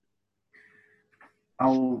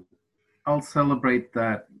I'll celebrate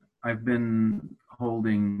that I've been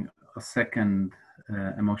holding a second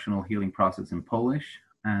emotional healing process in Polish,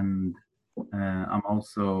 and I'm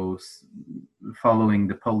also following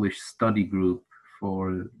the Polish study group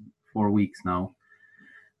for 4 weeks now.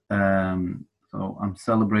 So I'm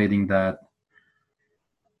celebrating that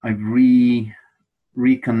I've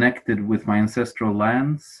reconnected with my ancestral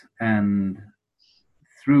lands and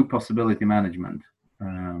through possibility management,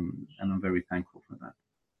 and I'm very thankful for that.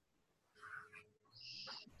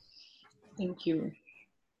 Thank you.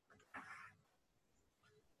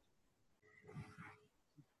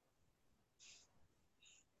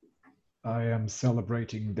 I am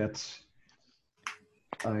celebrating that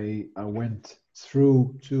I went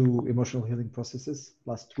through 2 emotional healing processes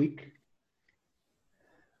last week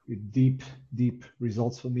with deep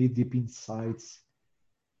results for me, deep insights,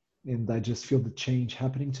 and I just feel the change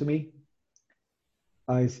happening to me.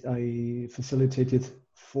 I facilitated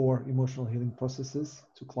 4 emotional healing processes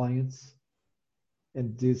to clients,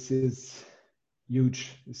 and this is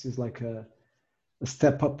huge. This is like a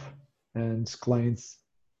step up, and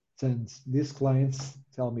these clients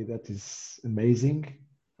tell me that is amazing.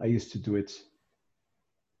 I used to do it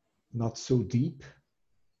not so deep,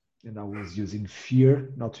 and I was using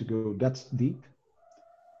fear not to go that deep.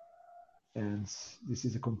 And this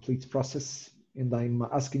is a complete process, and I'm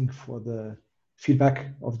asking for the feedback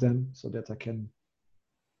of them so that I can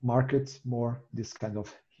market more this kind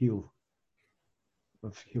of healing.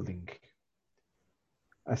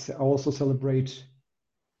 I also celebrate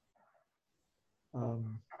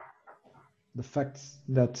the fact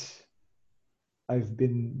that I've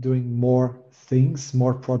been doing more things,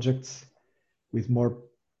 more projects with more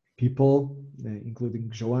people, including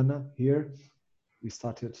Joana here. We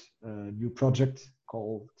started a new project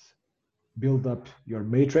called Build Up Your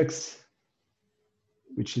Matrix,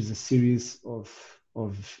 which is a series of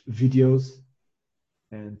videos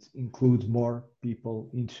and include more people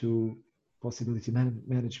into possibility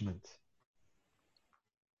management.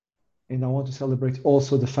 And I want to celebrate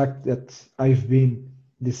also the fact that I've been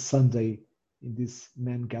this Sunday in this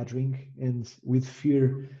man gathering, and with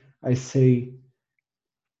fear I say,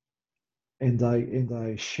 and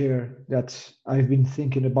I share that I've been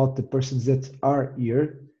thinking about the persons that are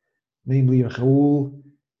here, namely Raul,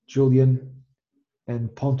 Julian,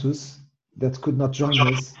 and Pontus, that could not join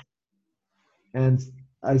us. And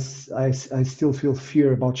I still feel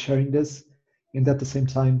fear about sharing this. And at the same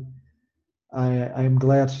time, I am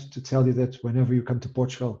glad to tell you that whenever you come to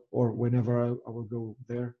Portugal, or whenever I will go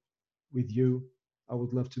there with you, I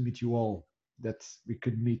would love to meet you all, that we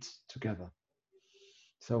could meet together.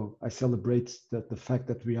 So I celebrate the fact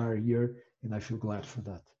that we are here, and I feel glad for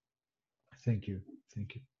that. Thank you.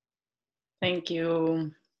 Thank you. Thank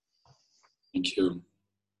you. Thank you.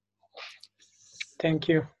 Thank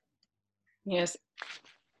you. Yes.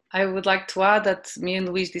 I would like to add that me and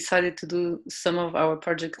Luis decided to do some of our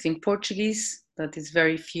projects in Portuguese. That is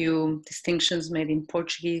very few distinctions made in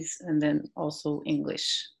Portuguese, and then also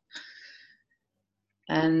English.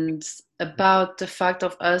 And about the fact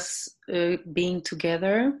of us being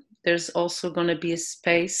together, there's also going to be a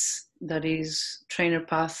space that is Trainer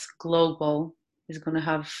Path Global. Is going to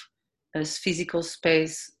have a physical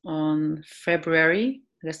space on February.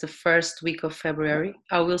 I guess the first week of February.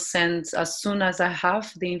 I will send as soon as I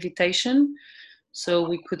have the invitation, so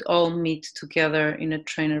we could all meet together in a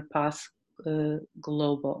Trainer Path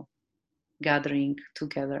Global gathering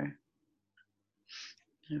together.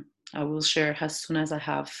 Yeah. I will share as soon as I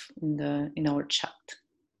have in our chat.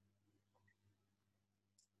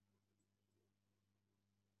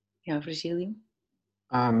 Yeah, Virgilio?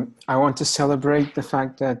 I want to celebrate the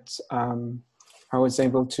fact that I was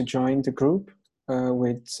able to join the group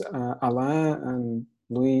with Alain and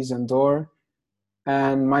Louise and Dor,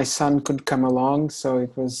 and my son could come along, so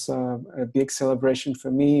it was a big celebration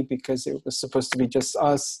for me because it was supposed to be just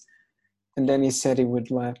us, and then he said he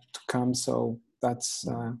would like to come, so that's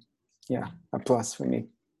yeah, a plus for me.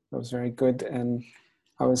 It was very good, and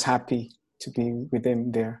I was happy to be with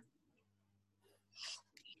him there.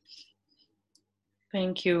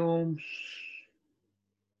 Thank you.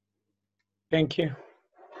 Thank you.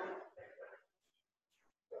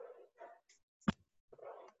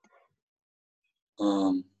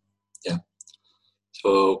 Yeah,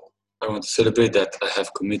 so I want to celebrate that I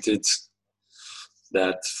have committed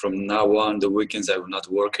that from now on the weekends I will not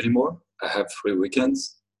work anymore. I have 3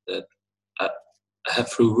 weekends that I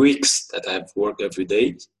have 3 weeks that I have work every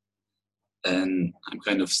day, and I'm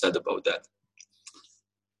kind of sad about that.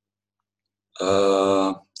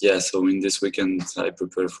 Yeah, so in this weekend I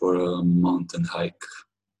prepare for a mountain hike,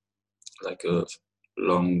 like a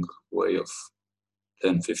long way of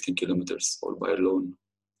 10, 15 kilometers all by alone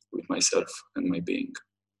with myself and my being.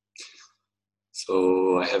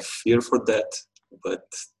 So I have fear for that, but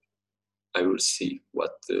I will see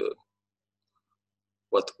what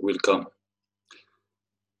will come.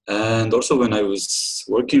 And also when I was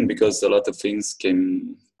working, because a lot of things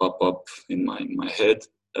came pop up in my head,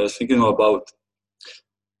 I was thinking about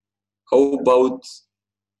how about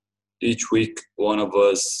each week one of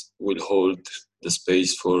us will hold the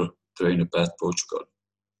space for Trainer Path Portugal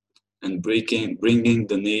and bringing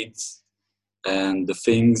the needs and the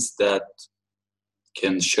things that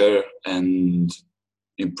can share and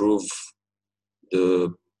improve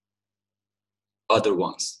the other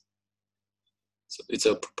ones. So it's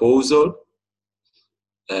a proposal,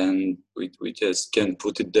 and we just can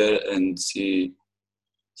put it there and see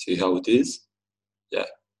how it is. Yeah,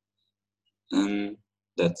 and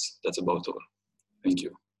that's about all. Thank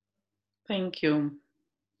you. Thank you.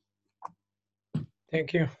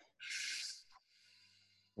 Thank you.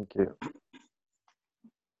 Thank you.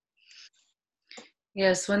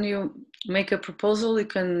 Yes, when you make a proposal, you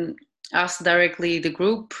can ask directly the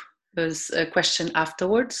group as a question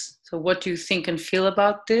afterwards. So what do you think and feel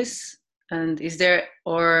about this? And is there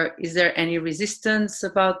any resistance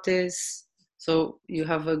about this? So you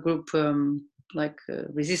have a group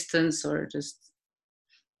resistance or just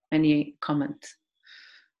any comment.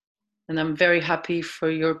 And I'm very happy for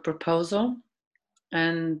your proposal.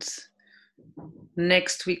 And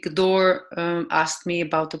next week, Dor asked me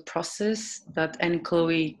about the process that Anne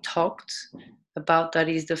Chloe talked about. That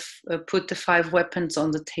is put the 5 weapons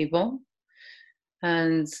on the table.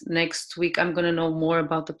 And next week, I'm going to know more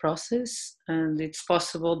about the process. And it's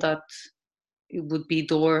possible that it would be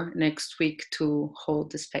Dor next week to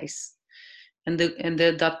hold the space. And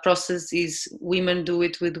that process is women do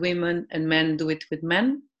it with women and men do it with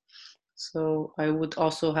men. So I would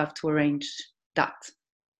also have to arrange that,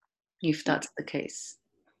 if that's the case.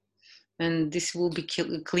 And this will be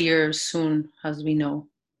clear soon, as we know.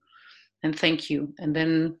 And thank you. And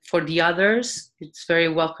then for the others, it's very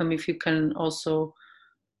welcome if you can also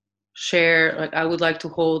share, like, I would like to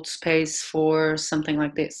hold space for something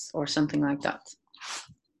like this or something like that.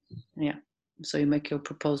 Yeah. So you make your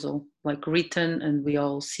proposal like written and we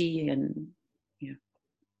all see, and yeah.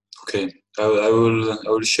 Okay, I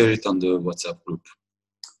will share it on the WhatsApp group.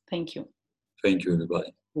 Thank you. Thank you,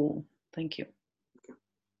 everybody. Cool. Thank you.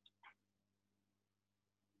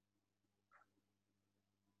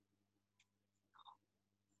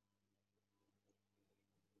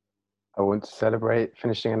 I want to celebrate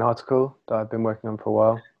finishing an article that I've been working on for a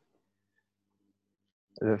while.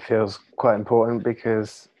 It feels quite important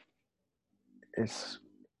because it's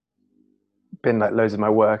been like loads of my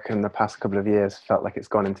work in the past couple of years felt like it's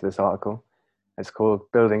gone into this article. It's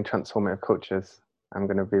called Building Transformative Cultures. I'm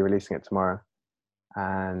going to be releasing it tomorrow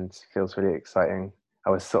and feels really exciting.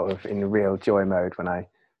 I was sort of in real joy mode when I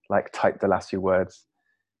typed the last few words.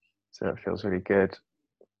 So it feels really good.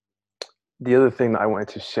 The other thing that I wanted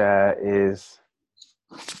to share is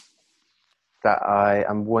that I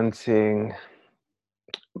am wanting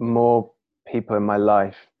more people in my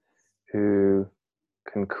life who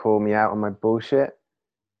can call me out on my bullshit.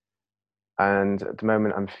 And at the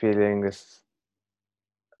moment I'm feeling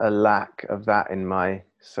a lack of that in my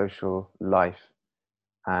social life.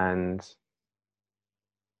 And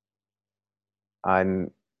I'm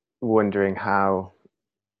wondering how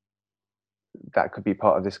that could be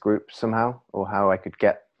part of this group somehow, or how I could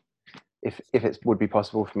get, if it would be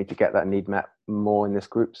possible for me to get that need met more in this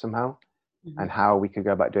group somehow, and how we could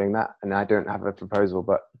go about doing that. And I don't have a proposal,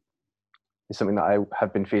 but it's something that I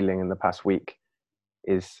have been feeling in the past week,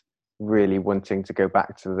 is really wanting to go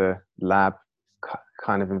back to the lab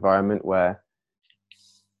kind of environment where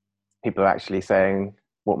people are actually saying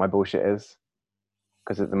what my bullshit is,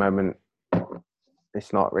 because at the moment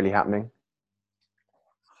it's not really happening.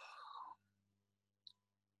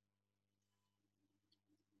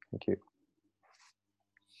 Thank you.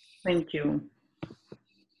 Thank you.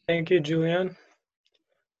 Thank you, Julian.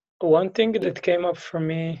 One thing that came up for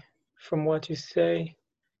me from what you say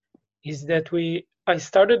is that I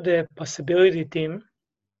started the possibility team,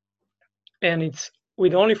 and it's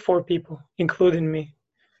with only 4 people, including me.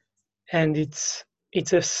 And it's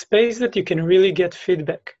a space that you can really get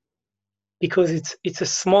feedback, because it's a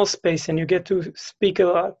small space and you get to speak a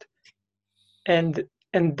lot. And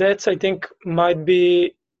that's, I think, might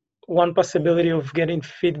be one possibility of getting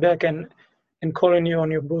feedback and calling you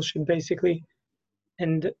on your bullshit, basically.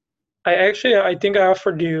 And I think I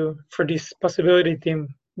offered you for this possibility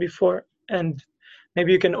team before, and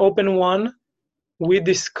maybe you can open one with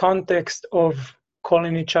this context of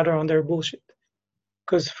calling each other on their bullshit.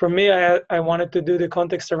 because for me, I wanted to do the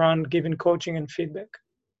context around giving coaching and feedback.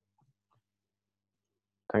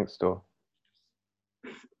 Thanks, Dor.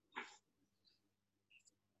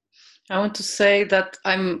 I want to say that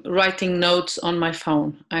I'm writing notes on my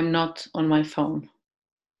phone. I'm not on my phone.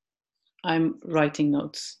 I'm writing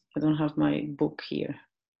notes. I don't have my book here.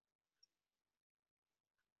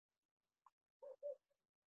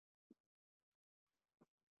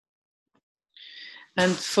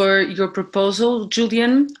 And for your proposal,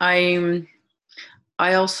 Julian, I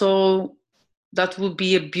also, that would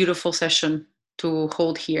be a beautiful session to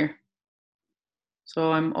hold here.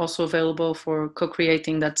 So I'm also available for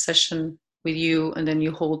co-creating that session with you, and then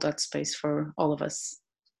you hold that space for all of us.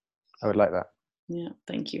 I would like that. Yeah,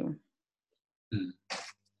 thank you.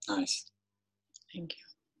 Nice. Thank you.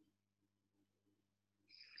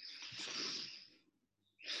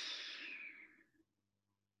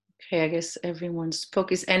 Okay, I guess everyone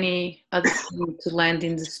spoke. Is any other thing to land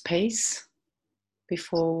in the space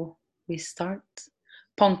before we start?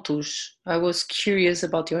 Pontus, I was curious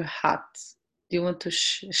about your hat. Do you want to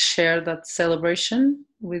share that celebration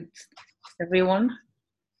with everyone?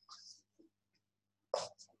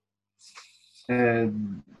 I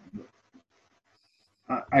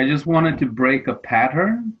just wanted to break a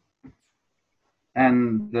pattern,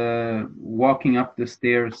 and walking up the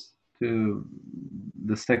stairs to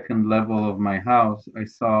the second level of my house, I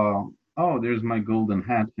saw, oh, there's my golden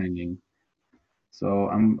hat hanging. So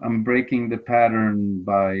I'm breaking the pattern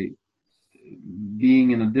by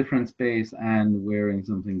being in a different space and wearing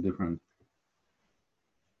something different.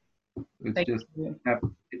 It's Thank just, you.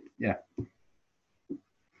 yeah.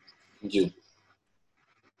 Thank you.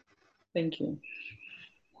 Thank you.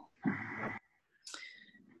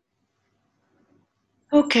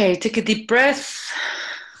 Okay, take a deep breath.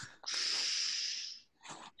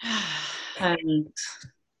 And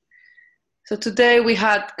so today we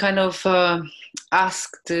had kind of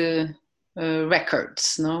asked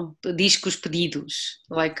records, no? Discos pedidos.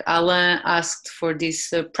 Like Alain asked for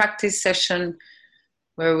this practice session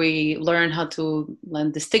where we learn how to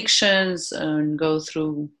learn distinctions and go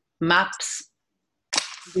through maps.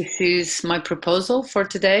 This is my proposal for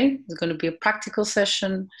today. It's going to be a practical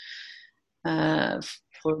session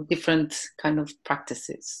for different kind of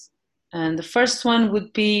practices. And the first one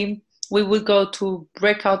would be, we would go to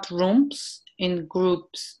breakout rooms in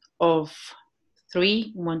groups of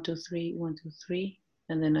 3, 1, 2, 3, 1, 2, 3,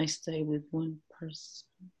 and then I stay with one person.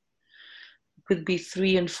 It could be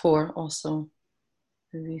 3 and 4 also.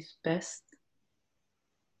 Maybe it's best.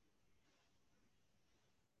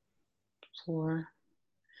 4.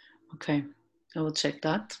 Okay, I will check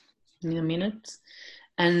that in a minute.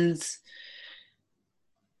 And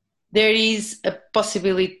there is a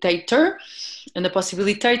possibilitator, and the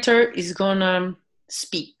possibilitator is gonna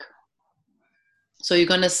speak. So you're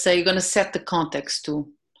gonna set the context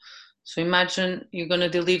too. So imagine you're gonna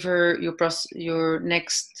deliver your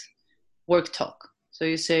next work talk. So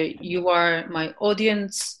you say, you are my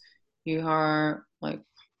audience, you are like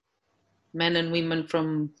men and women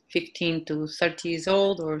from 15 to 30 years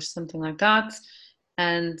old or something like that.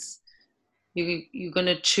 And you're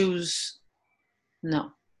gonna choose,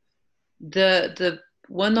 no. The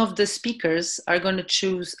one of the speakers are gonna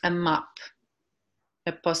choose a map,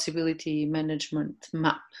 a possibility management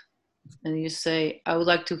map. And you say, I would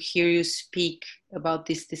like to hear you speak about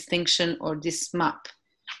this distinction or this map.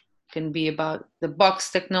 It can be about the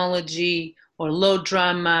box technology or low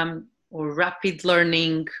drama or rapid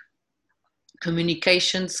learning,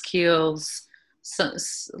 communication skills,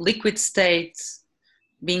 liquid states,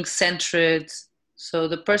 being centered. So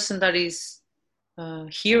the person that is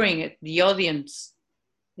hearing it, the audience,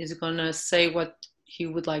 is going to say what he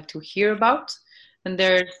would like to hear about. And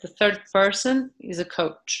there's the third person is a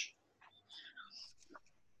coach.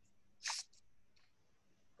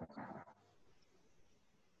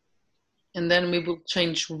 And then we will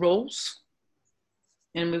change roles.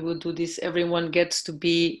 And we will do this. Everyone gets to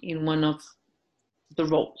be in one of the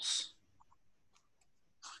roles.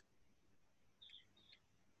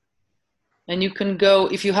 And you can go,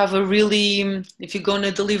 if you have if you're going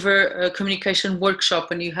to deliver a communication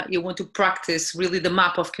workshop and you want to practice really the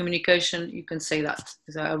map of communication, you can say that,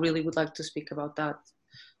 because I really would like to speak about that.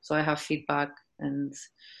 So I have feedback. And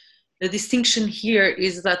the distinction here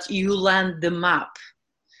is that you land the map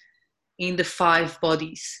in the 5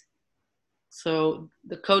 bodies. So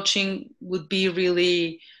the coaching would be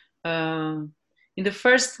really, in the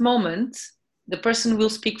first moment, the person will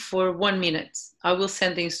speak for 1 minute. I will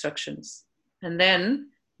send the instructions. And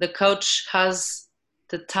then the coach has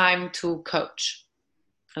the time to coach.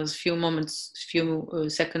 Has a few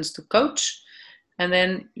seconds to coach. and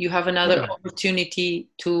then you have another opportunity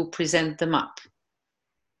to present the map.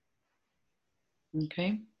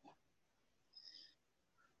 Okay.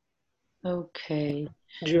 Okay.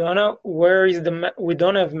 Joanna, where is the map? We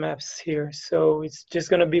don't have maps here, so it's just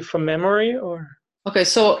going to be from memory, or? Okay,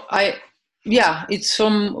 so yeah, it's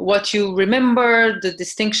from what you remember, the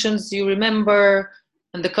distinctions you remember,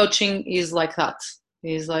 and the coaching is like that.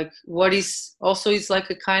 Is like what is also is like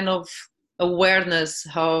a kind of awareness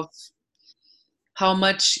of how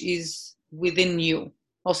much is within you.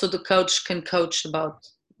 Also, the coach can coach about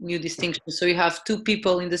new distinctions. So you have two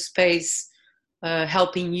people in the space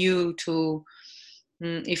helping you to,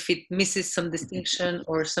 if it misses some distinction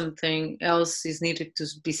or something else is needed to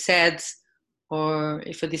be said, or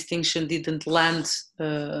if a distinction didn't land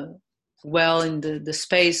well in the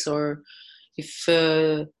space, or if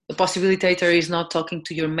the possibilitator is not talking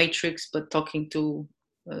to your matrix but talking to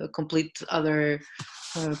a complete other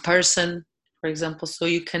person, for example. So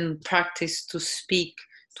you can practice to speak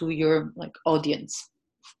to your like audience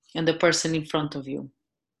and the person in front of you.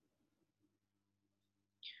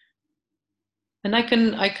 And I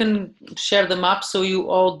can share the map, so you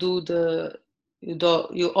all do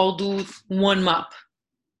you all do one map.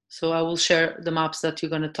 So I will share the maps that you're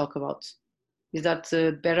going to talk about. Is that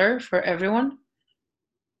better for everyone?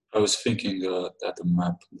 I was thinking that the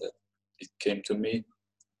map that it came to me,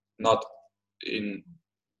 not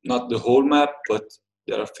the whole map, but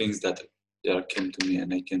there are things that came to me,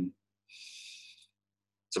 and I can.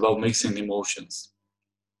 It's about mixing emotions.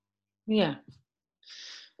 Yeah.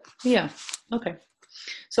 Yeah. Okay.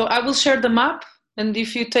 So I will share the map, and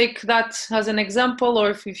if you take that as an example,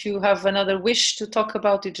 or if you have another wish to talk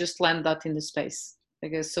about it, just land that in the space, I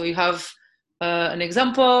guess. So you have an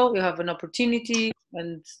example, you have an opportunity,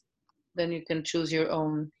 and then you can choose your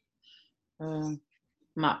own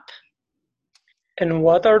map. And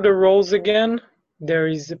what are the roles again? There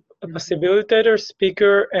is a possibilitator,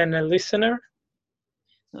 speaker, and a listener.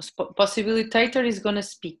 Possibilitator is going to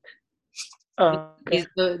speak. Okay. Is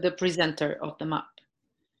the presenter of the map.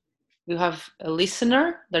 You have a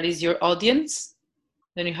listener, that is your audience.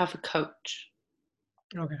 Then you have a coach.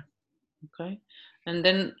 Okay. Okay. And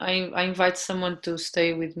then I invite someone to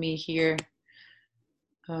stay with me here.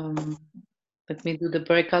 Let me do the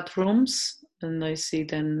breakout rooms, and I see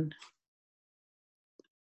then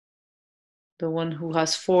the one who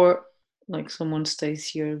has 4, like someone stays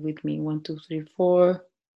here with me. 1, 2, 3, 4.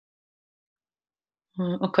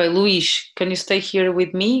 Okay, Luis, can you stay here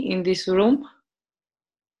with me in this room?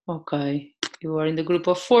 Okay, you are in the group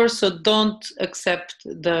of 4, so don't accept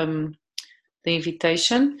the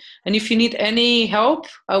invitation. And if you need any help,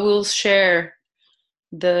 I will share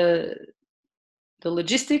the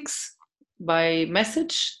logistics by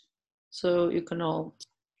message, so you can all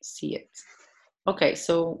see it. Okay,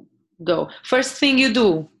 so go. First thing you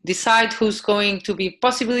do, decide who's going to be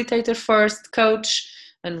possibilitator first, coach,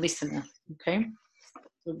 and listener. Okay,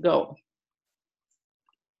 so go.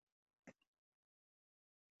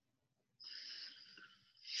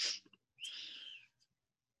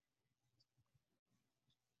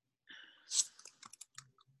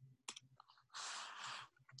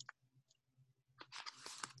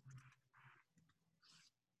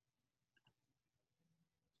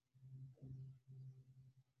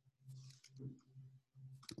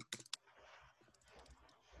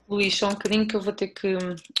 Luís, só um bocadinho que eu vou ter que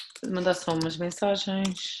mandar só umas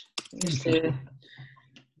mensagens. Isto é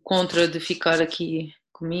contra de ficar aqui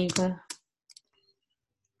comigo.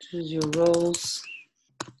 Choose your roles.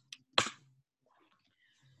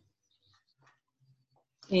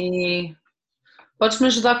 E podes-me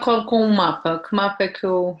ajudar com um mapa? Que mapa é que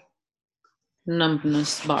eu...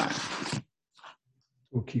 Numbness bar.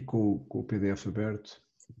 Estou aqui com o PDF aberto.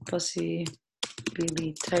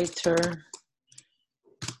 Possibilitator.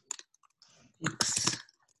 It's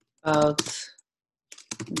about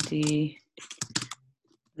the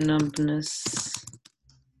numbness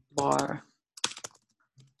bar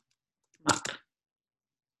map.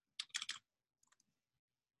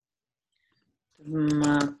 The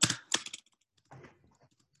map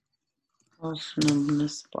of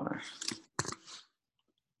numbness bar.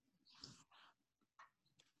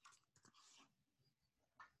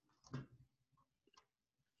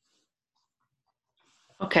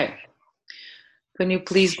 Okay. Can you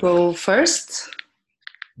please go first?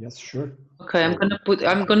 Yes, sure. Okay, I'm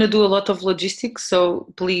gonna do a lot of logistics,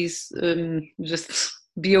 so please just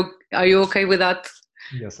be. Are you okay with that?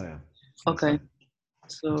 Yes, I am. Okay. Yes, I am.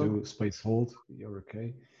 So do space hold. You're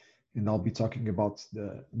okay, and I'll be talking about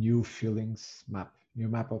the new feelings map. New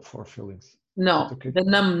map of 4 feelings. No, okay? the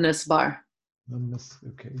numbness bar. Numbness.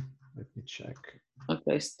 Okay. Let me check.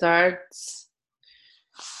 Okay, starts.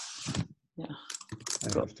 Yeah.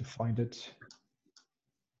 I have to find it.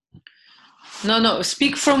 No,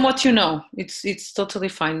 speak from what you know. It's totally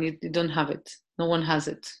fine. You don't have it. No one has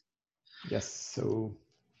it. Yes, so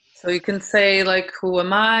you can say like, who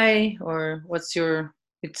am I? Or what's your,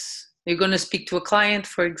 you're going to speak to a client,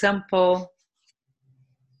 for example,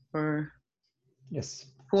 or yes.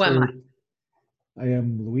 who am I? I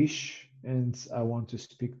am Luis, and I want to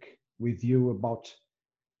speak with you about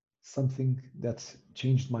something that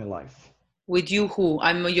changed my life. With you, who?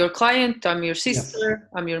 I'm your client, I'm your sister,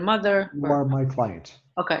 I'm your mother. You are my client.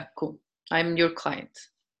 Okay, cool. I'm your client.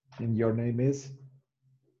 And your name is?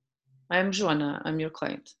 I'm Joana, I'm your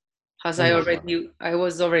client. Hello, Joana. I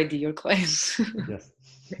was already your client. Yes.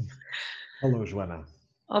 Hello, Joana.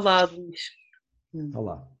 Olá, Luis.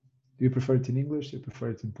 Olá. Do you prefer it in English? Do you prefer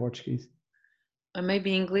it in Portuguese?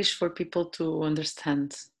 Maybe English for people to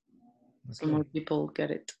understand. Okay. So more people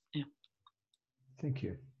get it. Yeah. Thank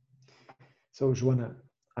you. So, Joana,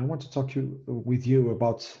 I want to talk with you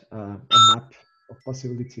about a map of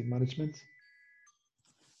possibility management.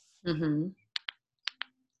 Mm-hmm.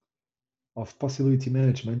 Of possibility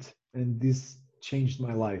management, and this changed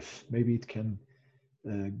my life. Maybe it can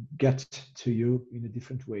get to you in a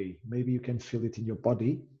different way. Maybe you can feel it in your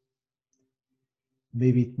body.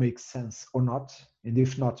 Maybe it makes sense or not. And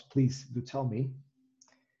if not, please do tell me.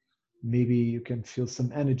 Maybe you can feel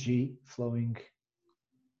some energy flowing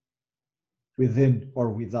within or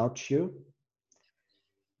without you.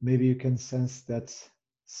 Maybe you can sense that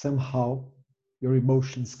somehow your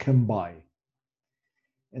emotions come by.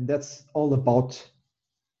 And that's all about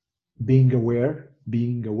being aware,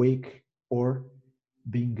 being awake, or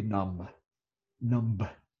being numb.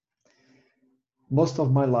 Most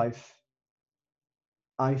of my life,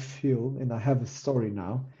 I feel, and I have a story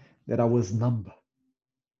now, that I was numb.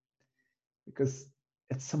 Because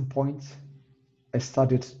at some point, I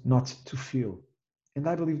started not to feel. And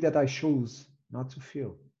I believe that I chose not to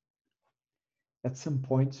feel. At some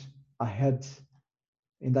point, I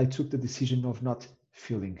took the decision of not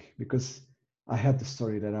feeling, because I had the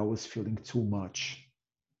story that I was feeling too much.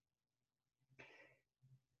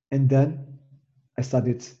 And then I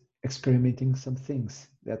started experimenting some things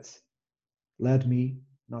that led me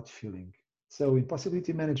not feeling. So in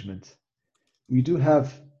possibility management, we do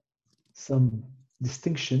have some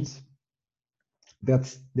distinctions,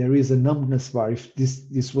 that there is a numbness bar. If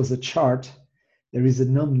this was a chart, there is a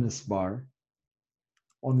numbness bar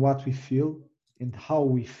on what we feel and how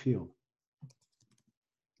we feel.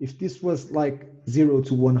 If this was like 0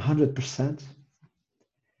 to 100%,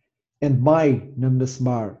 and my numbness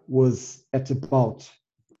bar was at about,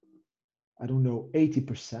 I don't know,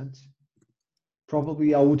 80%,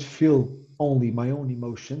 probably I would feel only my own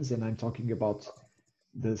emotions, and I'm talking about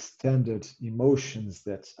the standard emotions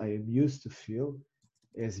that I am used to feel,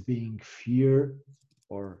 as being fear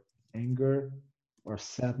or anger or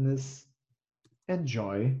sadness and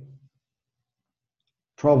joy.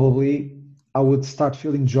 Probably I would start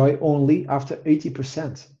feeling joy only after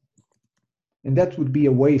 80%. And that would be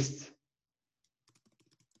a waste,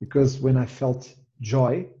 because when I felt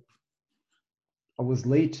joy, I was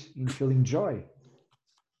late in feeling joy.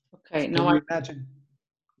 Okay, Can now you imagine?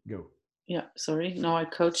 Go. Yeah, sorry. Now I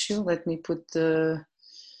coach you. Let me put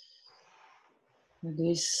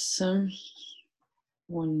this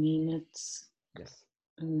 1 minute. Yes.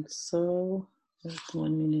 And so there's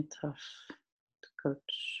 1 minute half to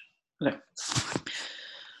coach. Okay.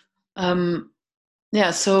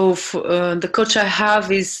 Yeah, so the coach I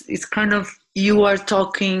have is kind of, you are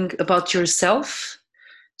talking about yourself.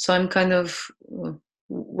 So I'm kind of,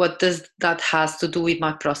 what does that has to do with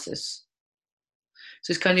my process?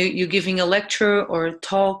 So it's kind of you giving a lecture or a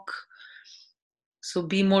talk. So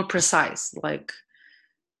be more precise. Like,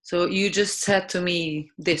 so you just said to me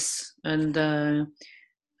this, and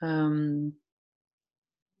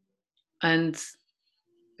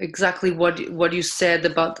exactly what you said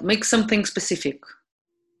about, make something specific.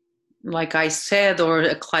 Like I said, or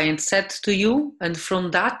a client said to you, and from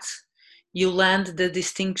that you land the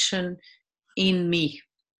distinction in me.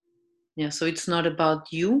 Yeah, so it's not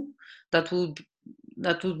about you. That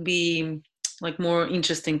would be like more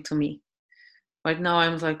interesting to me. Right now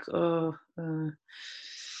I'm like,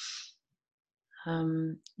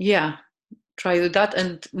 yeah, try that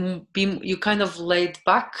and be, you kind of laid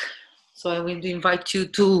back. So I will invite you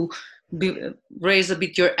to raise a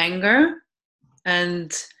bit your anger,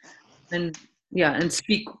 and yeah, and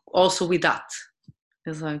speak also with that.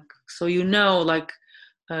 It's like, so like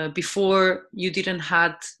before you didn't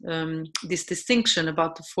had this distinction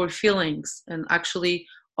about the 4 feelings, and actually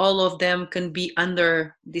all of them can be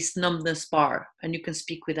under this numbness bar, and you can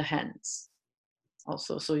speak with the hands.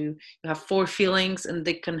 also. So you have 4 feelings and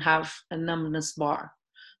they can have a numbness bar.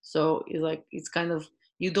 So it's kind of,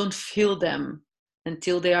 you don't feel them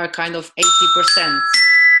until they are kind of 80%.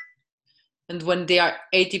 And when they are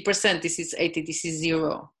 80%, this is 80, this is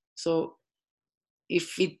 0. So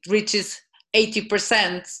if it reaches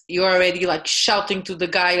 80%, you're already like shouting to the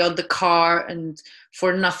guy on the car and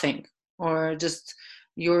for nothing, or just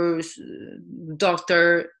your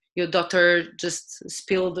daughter just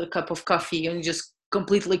spilled a cup of coffee and just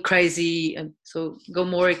completely crazy. And so go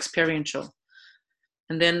more experiential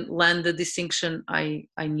and then land the distinction I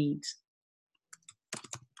need.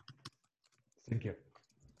 Thank you.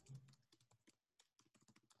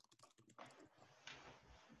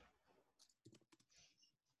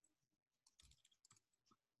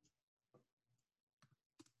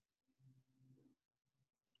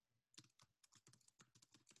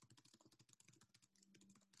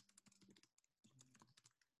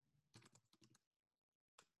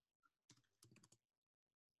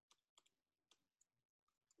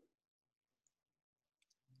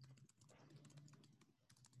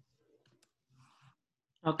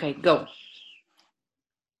 Okay, go.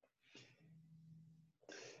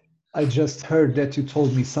 I just heard that you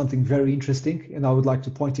told me something very interesting, and I would like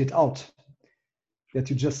to point it out.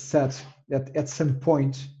 That you just said that at some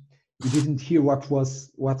point you didn't hear what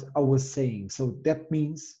I was saying. So that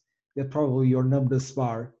means that probably your numbness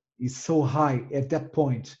bar is so high at that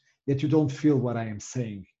point that you don't feel what I am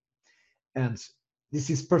saying. And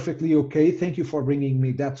this is perfectly okay. Thank you for bringing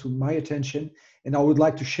me that to my attention. And I would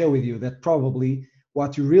like to share with you that probably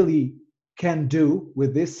what you really can do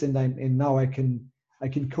with this, and now I can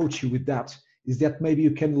coach you with that, is that maybe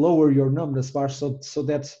you can lower your numbness bar so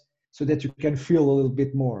that you can feel a little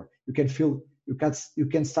bit more. You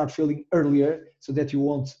can start feeling earlier so that you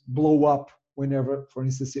won't blow up whenever, for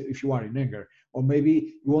instance, if you are in anger, or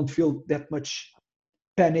maybe you won't feel that much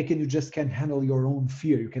panic and you just can handle your own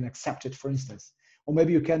fear. You can accept it, for instance, or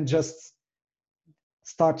maybe you can just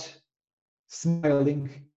start smiling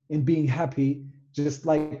and being happy, just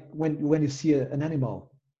like when you see an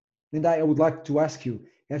animal. And I would like to ask you,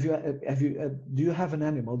 do you have an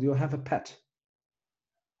animal? Do you have a pet?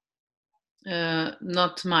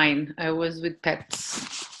 Not mine. I was with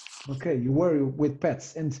pets. Okay, you were with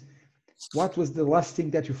pets. And what was the last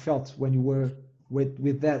thing that you felt when you were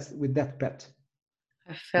with that pet?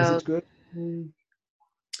 I Was felt it good?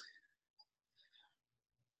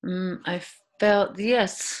 I felt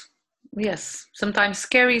yes. Sometimes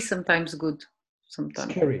scary, sometimes good.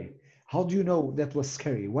 Sometimes Scary. How do you know that was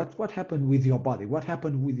scary? What happened with your body? What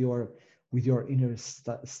happened with your inner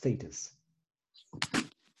status?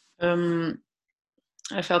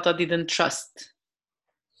 I felt I didn't trust.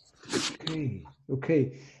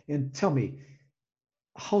 Okay. And tell me,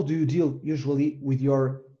 how do you deal usually with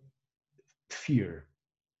your fear?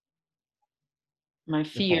 My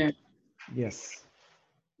fear. Yes.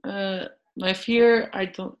 My fear. I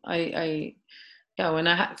don't. Yeah. When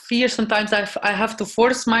I have fear, sometimes I have to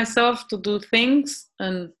force myself to do things,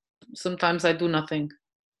 and sometimes I do nothing.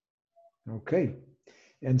 Okay.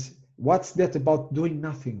 And what's that about doing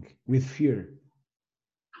nothing with fear?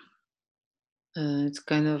 It's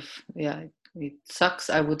kind of, yeah. It sucks.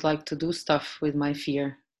 I would like to do stuff with my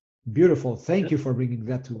fear. Beautiful. Thank you for bringing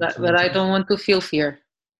that to But I don't want to feel fear.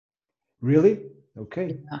 Really?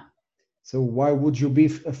 Okay. Yeah. So why would you be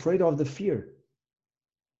afraid of the fear?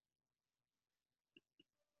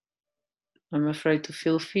 I'm afraid to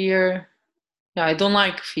feel fear. Yeah, I don't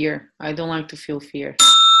like fear. I don't like to feel fear.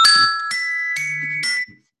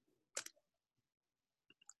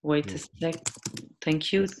 Wait a sec.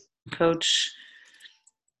 Thank you, Yes. Coach.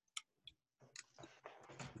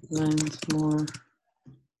 Learn more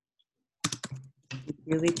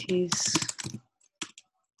abilities.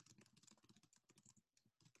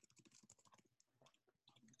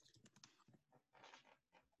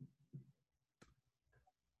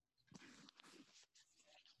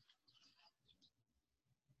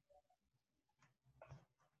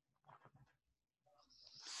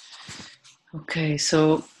 Okay,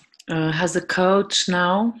 so as a coach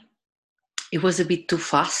now, it was a bit too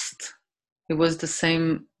fast. It was the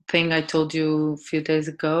same thing I told you a few days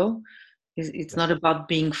ago. It's not about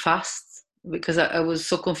being fast, because I was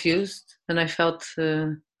so confused and I felt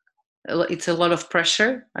it's a lot of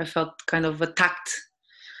pressure. I felt kind of attacked.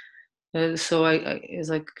 So it's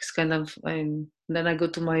like it's kind of then I go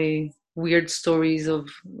to my weird stories of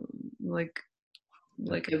like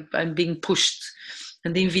I'm being pushed,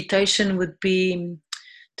 and the invitation would be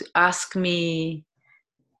to ask me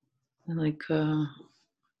like a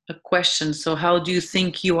question. So how do you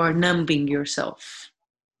think you are numbing yourself?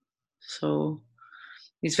 So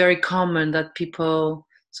it's very common that people,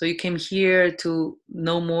 so you came here to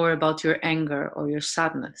know more about your anger or your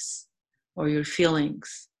sadness or your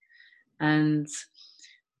feelings. And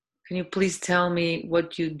can you please tell me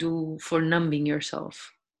what you do for numbing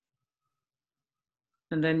yourself?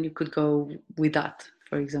 And then you could go with that,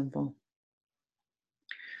 for example.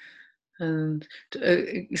 And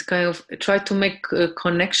it's kind of try to make a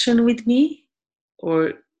connection with me,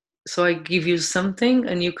 or so I give you something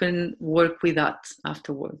and you can work with that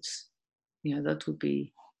afterwards. Yeah, that would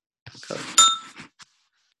be good.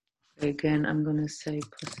 Again, I'm gonna say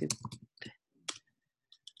possible.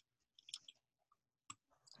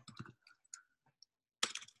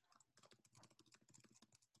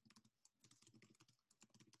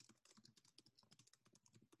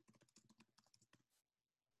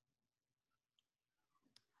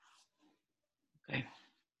 Okay.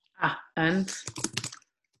 And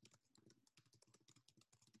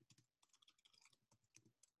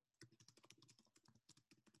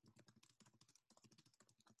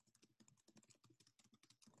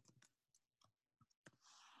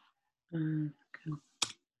okay.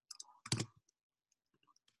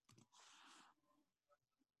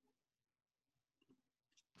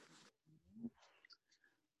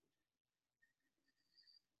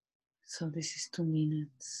 So this is 2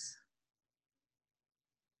 minutes.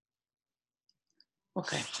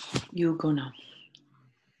 Okay, you go now.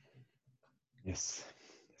 Yes,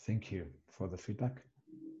 thank you for the feedback.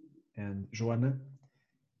 And Joana,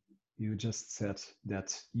 you just said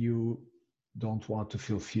that you don't want to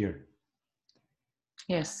feel fear.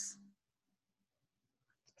 Yes.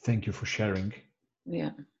 Thank you for sharing.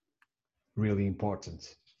 Yeah. Really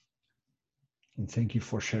important. And thank you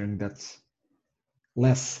for sharing that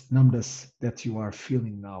less numbness that you are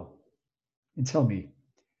feeling now. And tell me,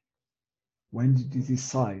 when did you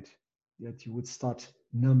decide that you would start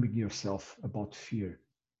numbing yourself about fear?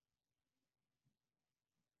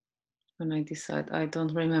 When I decide, I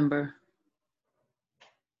don't remember.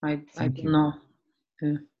 I Thank don't you. know.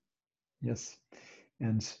 Yeah. Yes.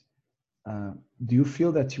 And do you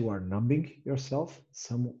feel that you are numbing yourself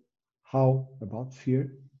somehow about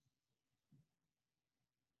fear?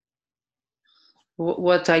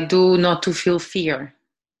 What I do not to feel fear.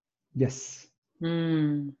 Yes.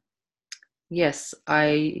 Yes,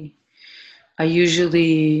 I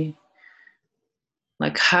usually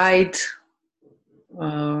like hide.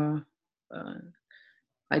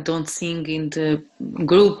 I don't sing in the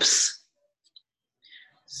groups,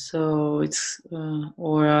 so it's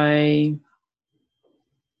or I.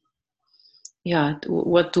 Yeah,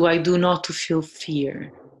 what do I do not to feel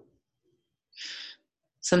fear?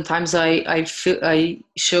 Sometimes I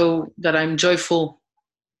show that I'm joyful.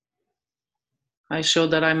 I show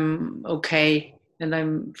that I'm okay and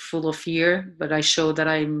I'm full of fear, but I show that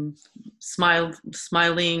I'm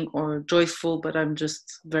smiling or joyful, but I'm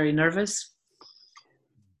just very nervous.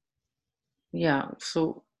 Yeah.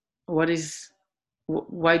 So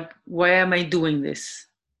why am I doing this?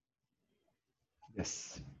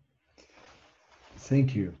 Yes.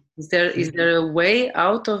 Thank you. Is there a way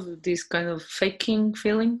out of these kind of faking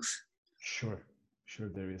feelings? Sure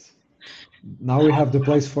there is. Now we have the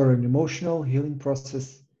place for an emotional healing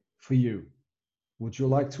process for you. Would you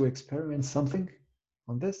like to experiment something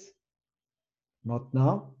on this? Not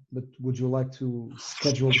now, but would you like to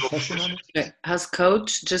schedule a session on it? Okay. As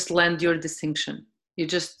coach, just land your distinction. You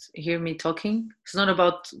just hear me talking. It's not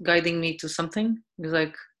about guiding me to something. It's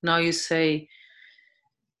like now you say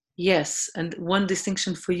yes, and one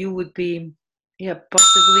distinction for you would be, yeah,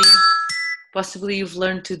 possibly you've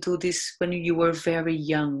learned to do this when you were very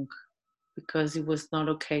young because it was not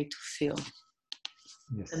okay to feel.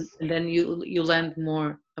 Yes. And then you learn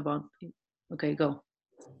more about it. Okay, go.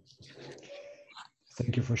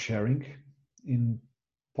 Thank you for sharing.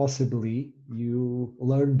 Possibly you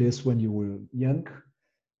learned this when you were young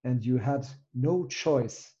and you had no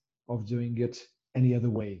choice of doing it any other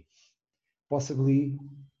way. Possibly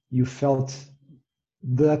you felt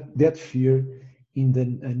that fear in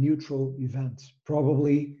a neutral event.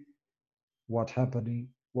 Probably what happened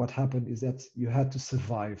is that you had to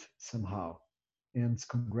survive somehow. And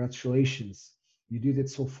congratulations, you did it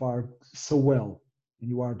so far so well, and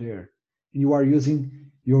you are there. And you are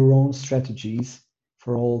using your own strategies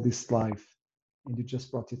for all this life, and you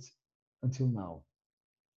just brought it until now.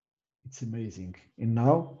 It's amazing. And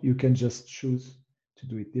now you can just choose to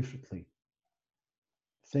do it differently.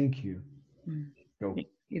 Thank you. Go.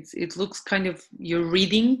 It looks kind of you're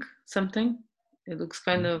reading something. It looks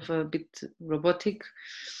kind of a bit robotic,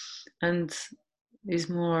 and is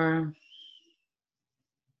more.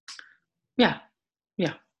 Yeah.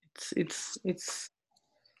 It's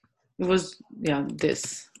It was, yeah,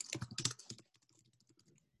 this.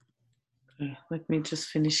 Okay, let me just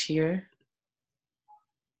finish here.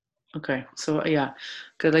 Okay, so yeah,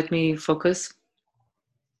 okay, let me focus.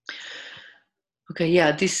 Okay,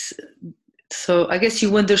 yeah, this. So I guess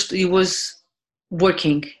you understood. It was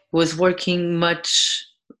working. Much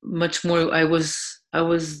more. I was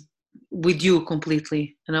with you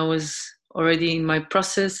completely, and I was already in my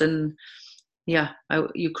process. And yeah,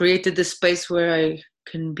 you created the space where I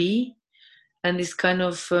can be, and it's kind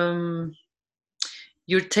of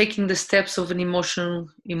you're taking the steps of an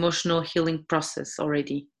emotional healing process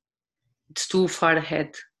already. It's too far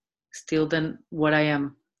ahead still than what I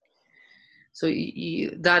am. So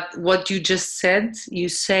that what you just said, you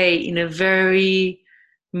say in a very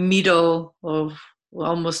middle of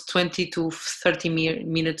almost 20 to 30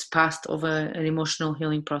 minutes past of an emotional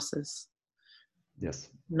healing process. Yes.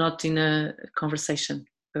 Not in a conversation,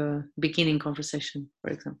 beginning conversation, for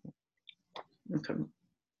example. Okay.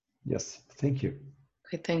 Yes, thank you.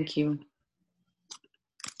 Okay, thank you.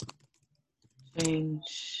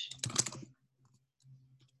 Change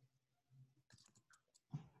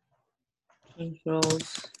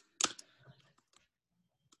roles.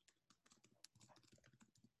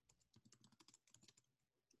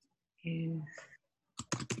 Yes.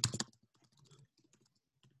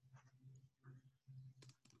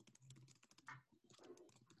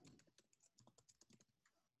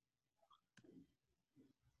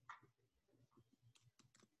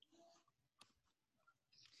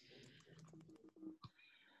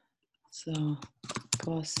 So,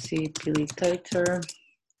 possibilitator.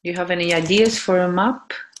 Do you have any ideas for a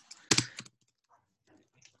map?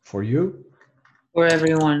 For you? For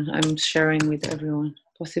everyone. I'm sharing with everyone.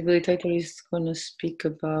 Possibilitator is going to speak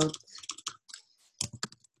about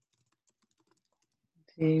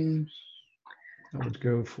the... I would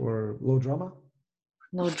go for low drama.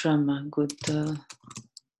 No drama. Good.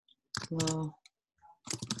 Low.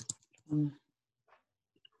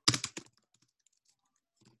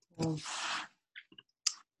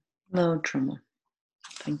 No drama.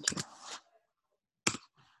 Thank you.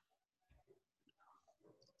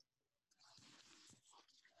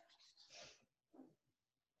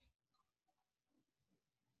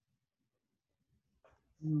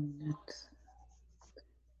 Minutes.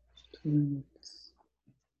 2 minutes.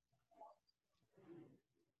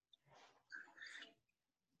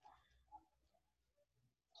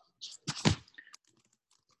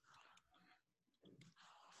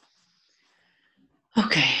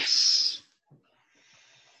 Okay.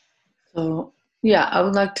 So yeah, I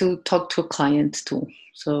would like to talk to a client too.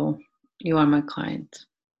 So you are my client.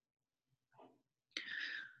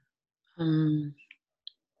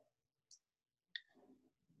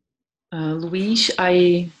 Luis,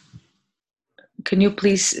 can you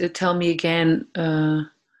please tell me again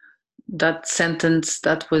that sentence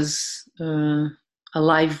that was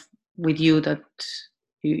alive with you, that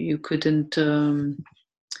you couldn't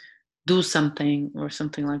do something or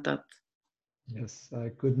something like that? Yes, I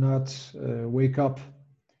could not wake up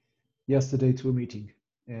yesterday to a meeting,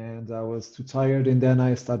 and I was too tired, and then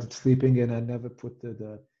I started sleeping, and I never put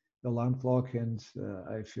the alarm clock, and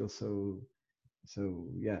I feel so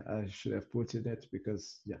yeah, I should have put it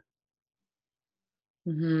because yeah.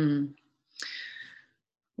 Mm-hmm.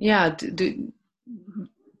 Yeah. Do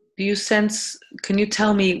you sense? Can you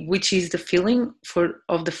tell me which is the feeling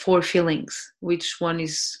of the 4 feelings? Which one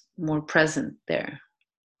is more present there?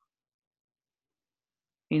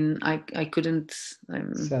 I couldn't.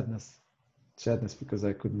 Sadness because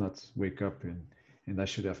I could not wake up, and I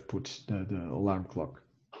should have put the alarm clock.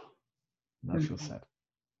 And I feel sad.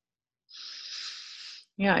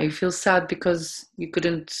 Yeah, you feel sad because you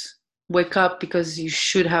couldn't wake up, because you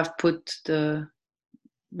should have put the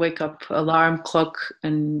wake up alarm clock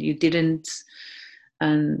and you didn't,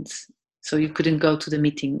 and so you couldn't go to the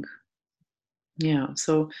meeting. Yeah.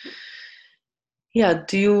 So yeah,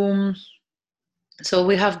 so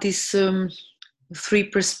we have these 3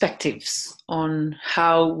 perspectives on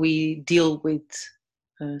how we deal with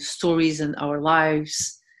stories in our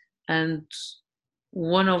lives, and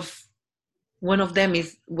one of them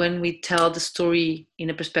is when we tell the story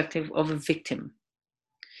in a perspective of a victim.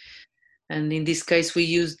 And in this case, we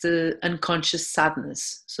use the unconscious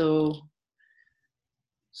sadness. So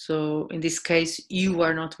in this case, you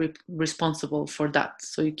are not responsible for that.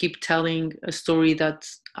 So you keep telling a story that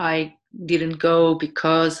I didn't go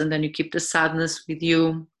because, and then you keep the sadness with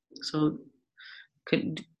you. So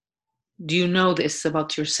do you know this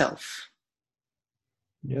about yourself?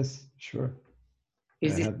 Yes, sure.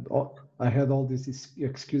 Is I had all these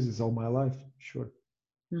excuses all my life. Sure.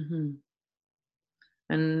 Mm-hmm.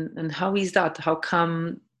 And how is that? How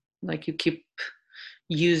come like you keep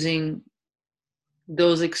using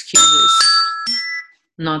those excuses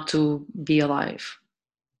not to be alive.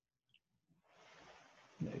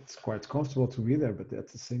 It's quite comfortable to be there, but at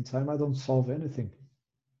the same time, I don't solve anything.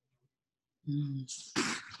 Mm.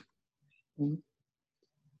 Mm.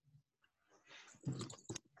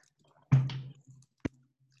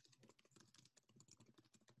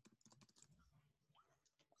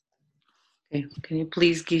 Okay, can you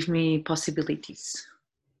please give me possibilities?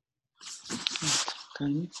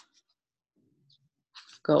 Time.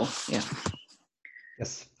 Go, yeah.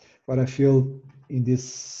 Yes, what I feel in this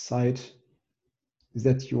side is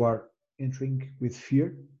that you are entering with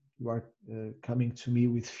fear. You are coming to me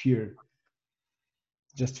with fear,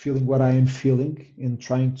 just feeling what I am feeling and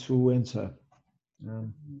trying to enter.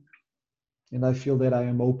 And I feel that I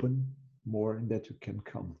am open more and that you can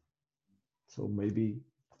come. So maybe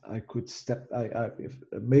I could step. If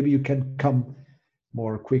maybe you can come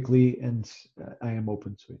more quickly, and I am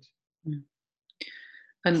open to it.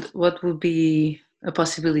 And what would be a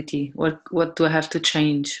possibility? What do I have to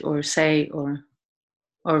change or say or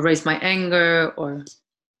raise my anger or?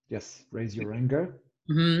 Yes, raise your anger.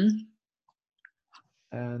 Mm-hmm.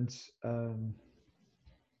 And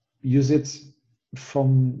use it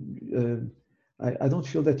from. I don't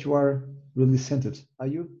feel that you are really centered. Are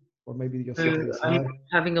you? Or maybe your center is high. I'm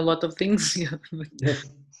having a lot of things. Yes.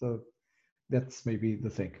 So that's maybe the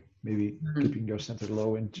thing. Maybe keeping your center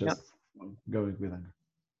low and just going with anger.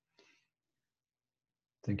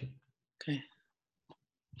 Thank you. Okay.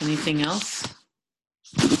 Anything else?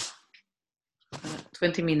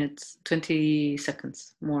 20 minutes, 20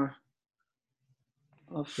 seconds more.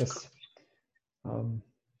 Yes.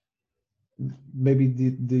 Maybe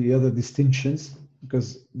the other distinctions,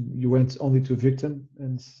 because you went only to victim,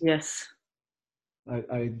 and yes,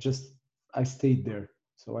 I stayed there,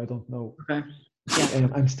 so I don't know. Okay. Yeah.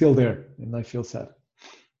 And I'm still there, and I feel sad.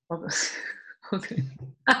 Okay.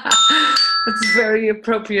 That's very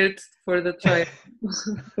appropriate for the trial.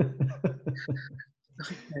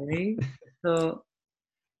 Okay. So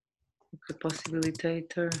the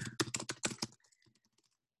possibilitator.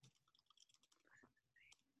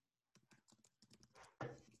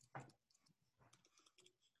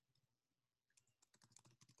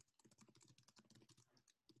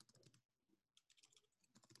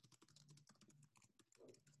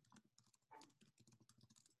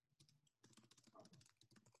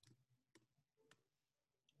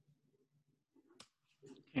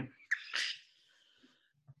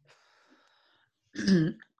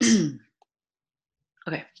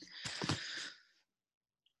 Okay.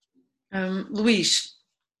 Luis,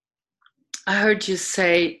 I heard you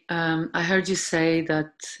say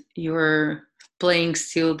that you're playing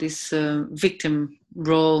still this victim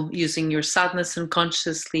role, using your sadness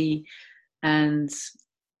unconsciously, and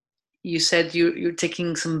you said you're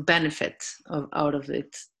taking some benefit out of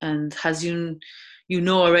it. And as you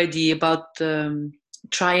know already about the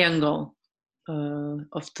triangle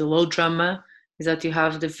of the low drama, is that you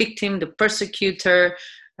have the victim, the persecutor,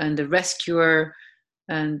 and the rescuer,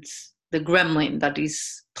 and the gremlin that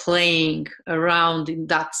is playing around in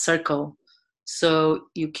that circle. So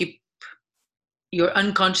you keep your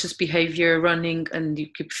unconscious behavior running, and you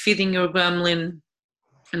keep feeding your gremlin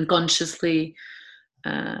unconsciously,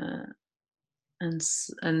 and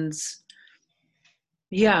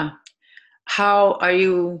yeah, how are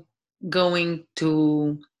you going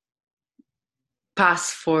to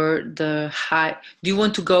pass for the high? Do you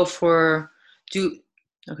want to go for do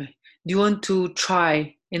you want to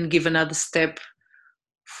try and give another step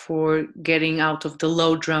for getting out of the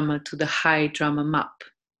low drama to the high drama map?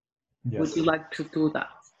 Yes. Would you like to do that?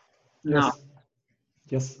 Yes. No.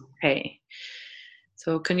 Yes. Okay.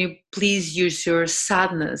 So can you please use your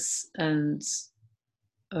sadness and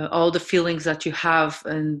all the feelings that you have,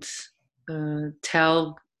 and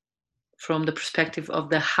tell from the perspective of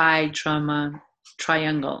the high drama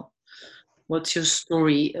triangle? What's your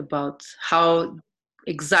story about how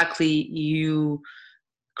exactly you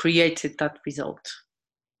created that result?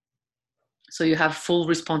 So you have full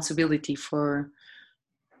responsibility for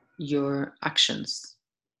your actions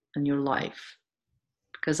and your life,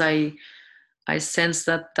 because I sense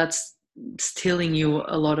that that's stealing you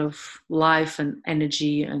a lot of life and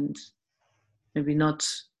energy, and maybe not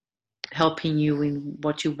helping you in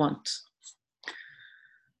what you want.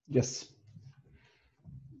 Yes.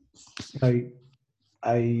 I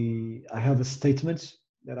have a statement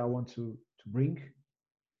that I want to bring,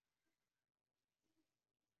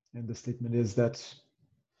 and the statement is that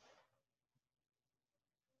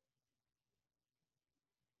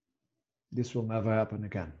this will never happen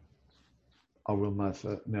again. I will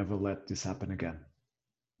never let this happen again.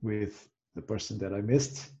 with the person that I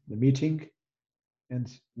missed the meeting, and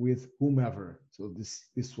with whomever. So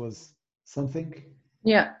this was something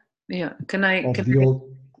Yeah. Can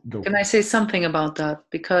I say something about that?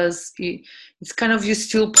 Because it's kind of you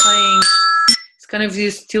still playing. It's kind of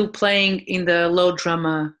you still playing in the low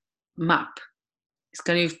drama map. It's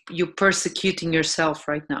kind of you persecuting yourself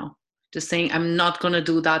right now. Just saying, I'm not gonna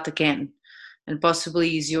do that again. And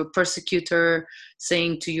possibly is your persecutor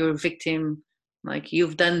saying to your victim, like,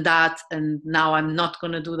 you've done that and now I'm not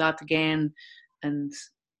gonna do that again. And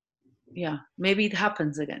yeah, maybe it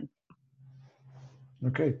happens again.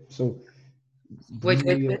 Okay, so wait.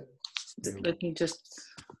 Let me just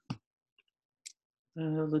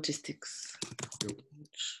logistics. Yep.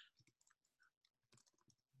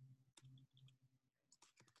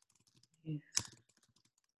 Yes.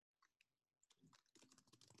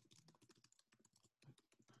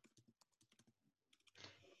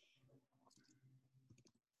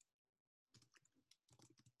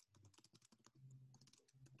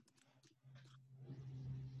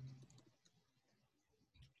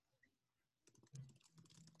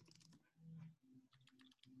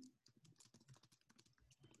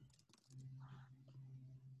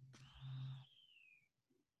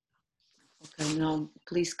 Okay, now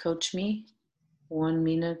please coach me. 1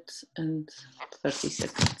 minute and 30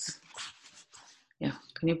 seconds. Yeah,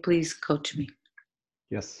 can you please coach me?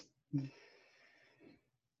 Yes.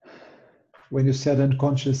 When you said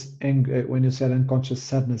unconscious anger, when you said unconscious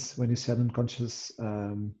sadness, when you said unconscious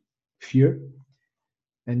fear,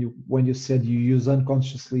 and when you said you use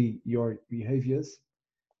unconsciously your behaviors,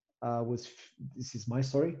 this is my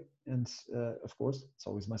story, and of course it's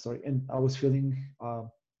always my story. And I was feeling,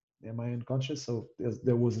 am I unconscious? So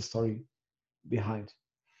there was a story behind,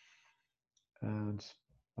 and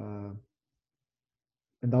I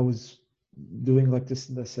was doing like this,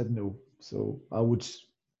 and I said no. So I would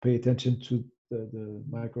pay attention to the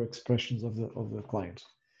micro expressions of the client.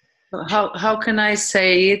 How can I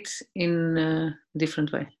say it in a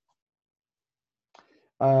different way?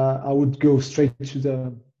 I would go straight to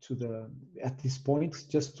the at this point,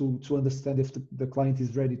 just to understand if the client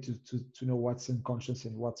is ready to know what's unconscious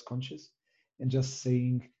and what's conscious, and just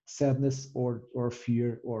saying sadness or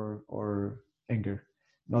fear or anger,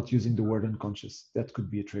 not using the word unconscious. That could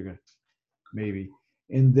be a trigger, maybe.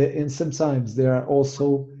 And sometimes there are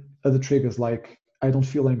also other triggers, like I don't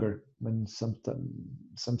feel anger. When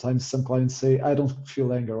sometimes some clients say I don't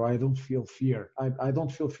feel anger, or I don't feel fear. I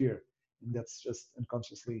don't feel fear, and that's just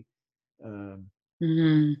unconsciously.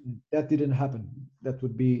 That didn't happen. That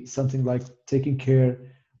would be something like taking care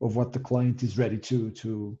of what the client is ready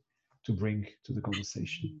to bring to the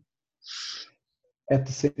conversation. At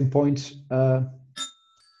the same point, I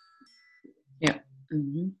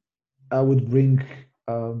would bring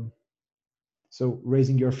so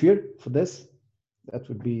raising your fear for this. That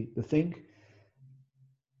would be the thing.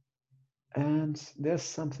 And there's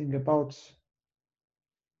something about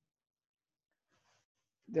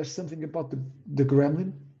the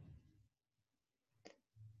gremlin.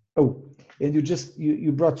 Oh, and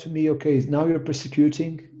you brought to me, okay, now you're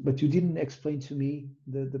persecuting, but you didn't explain to me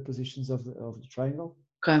the positions of the triangle.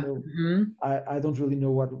 Okay. So I don't really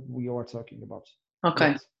know what we are talking about.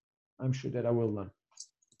 Okay. I'm sure that I will learn.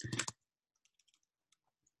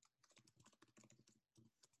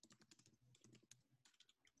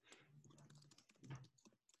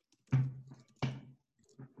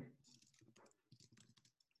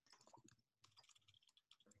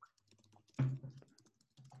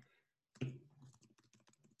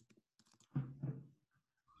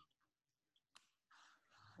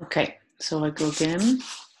 Okay, so I go again.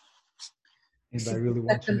 And I really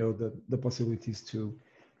want to know the possibilities to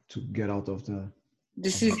get out of the.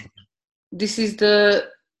 This is the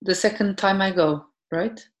second time I go,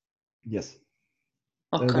 right? Yes.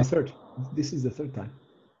 Okay. The third. This is the third time.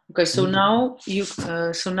 Okay, so now you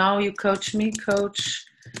coach me,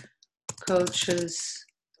 coaches.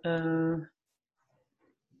 At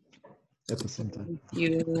the same time.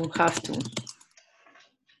 You have to,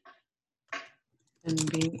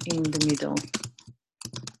 and be in the middle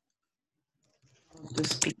of the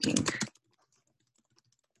speaking.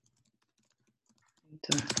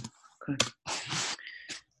 Okay.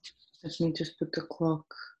 Let me just put the clock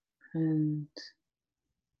and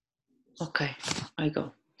okay, I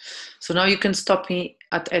go. So now you can stop me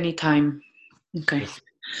at any time. Okay.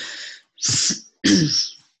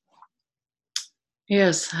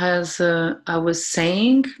 Yes, as I was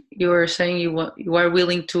saying, you were saying you are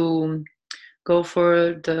willing to go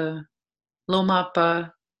for the low map,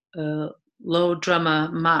 low drama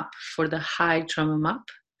map for the high drama map,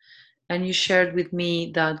 and you shared with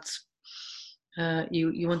me that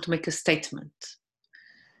you want to make a statement,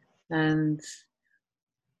 and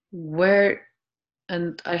where,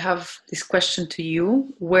 and I have this question to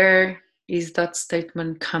you: where is that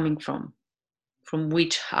statement coming from? From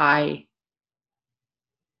which I?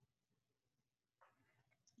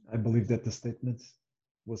 I believe that the statement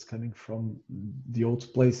was coming from the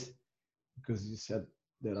old place, because you said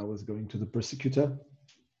that I was going to the persecutor,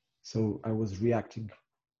 so I was reacting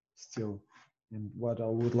still. And what I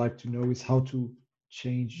would like to know is how to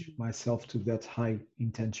change myself to that high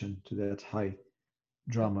intention, to that high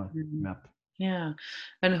drama map. Yeah,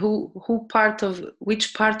 and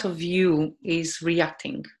which part of you is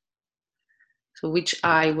reacting? So which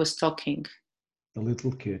I was talking? The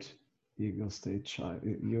little kid, ego state child,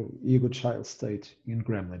 your ego child state in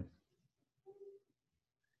Gremlin.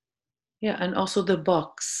 Yeah, and also the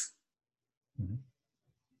box. Mm-hmm.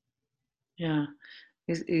 Yeah,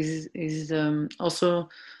 is also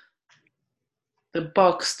the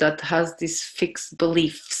box that has these fixed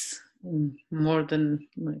beliefs more than,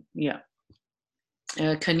 yeah.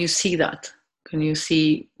 Can you see that? Can you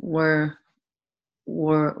see where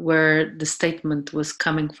the statement was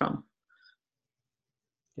coming from?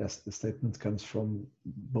 Yes, the statement comes from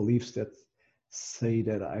beliefs that say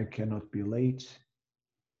that I cannot be late,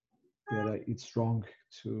 that it's wrong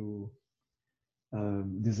to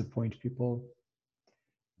disappoint people,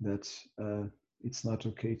 that it's not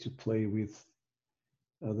okay to play with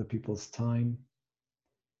other people's time,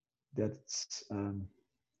 that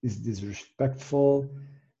is disrespectful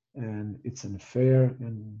and it's unfair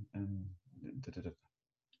and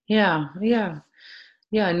Yeah,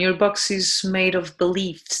 and your box is made of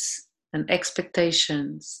beliefs and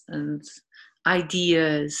expectations and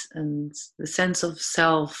ideas and the sense of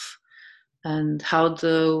self and how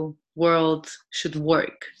the world should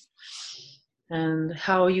work, and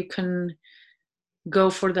how you can go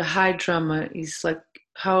for the high drama is like,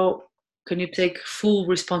 how can you take full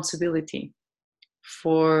responsibility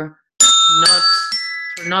for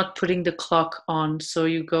not putting the clock on, so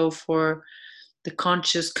you go for the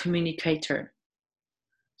conscious communicator.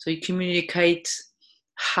 So you communicate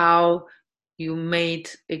how you made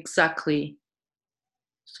exactly,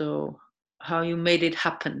 so how you made it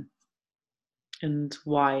happen and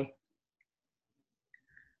why.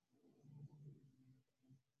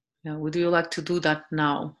 Yeah, would you like to do that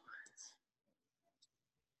now?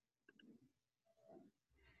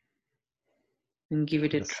 And give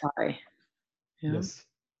it a try. Yeah? Yes.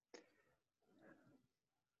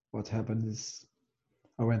 What happened is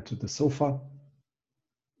I went to the sofa.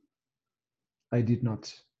 I did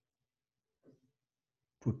not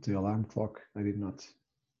put the alarm clock. I did not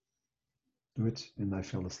do it, and I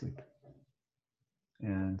fell asleep.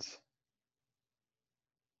 And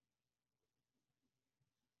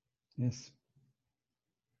yes.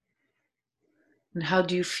 And how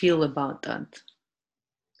do you feel about that?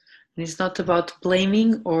 And it's not about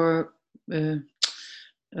blaming or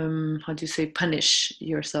how do you say, punish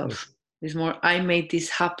yourself. Yes. It's more, I made this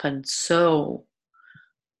happen, so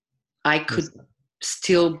I could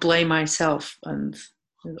still blame myself and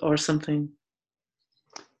or something.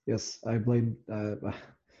 Yes, I blame.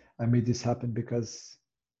 I made this happen because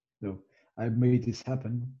I made this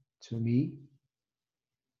happen to me,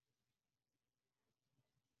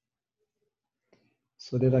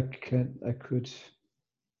 so that I could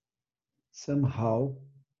somehow.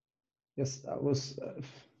 Yes, I was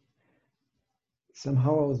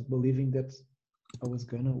somehow I was believing that I was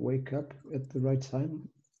gonna wake up at the right time.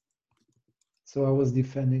 So I was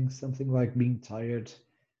defending something like being tired,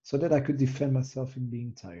 so that I could defend myself in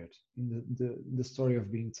being tired, in the story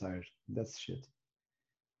of being tired. That's shit.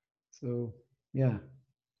 So yeah,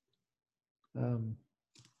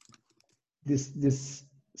 this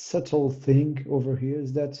subtle thing over here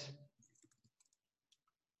is that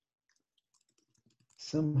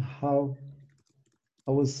somehow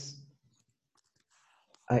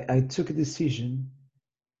I took a decision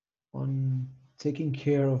on taking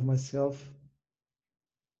care of myself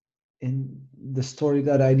in the story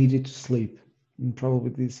that I needed to sleep, and probably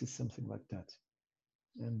this is something like that.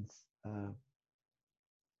 And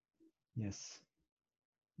yes.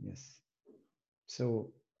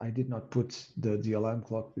 So I did not put the alarm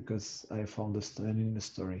clock because I found a stand in the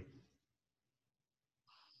story.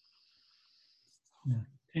 Yeah.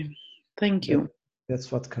 Okay. Thank you.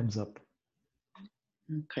 That's what comes up.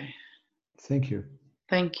 Okay. Thank you.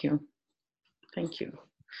 Thank you. Thank you.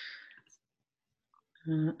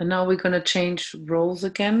 And now we're going to change roles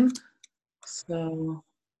again. So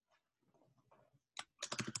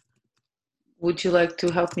would you like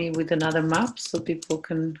to help me with another map so people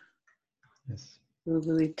can Yes.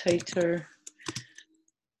 rehabilitator?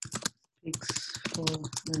 fix for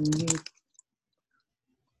a new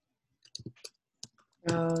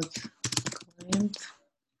crowd client.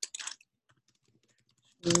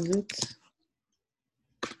 Choose it.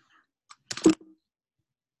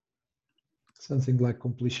 Something like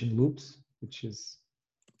completion loops, which is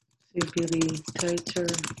Facilitator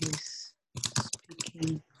is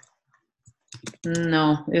speaking.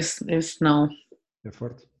 No, it's no.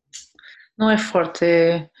 effort. Não é forte,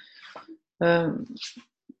 é,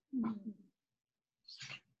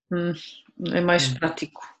 é mais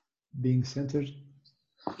prático. Being centered,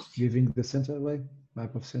 giving the center away,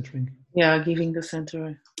 map of centering. Yeah, giving the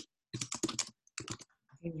center.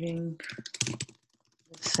 Giving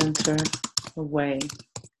the center away.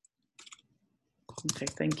 Okay,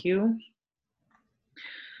 thank you.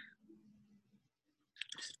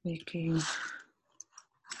 Speaking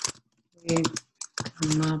with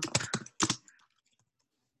map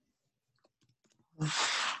of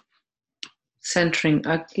centering.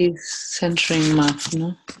 Is centering map,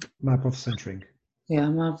 no? Map of centering. Yeah,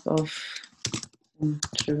 map of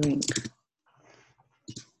centering.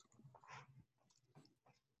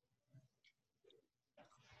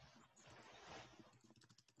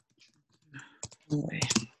 Away.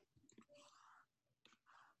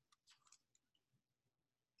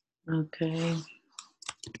 Okay.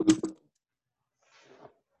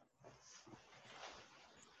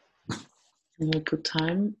 And we put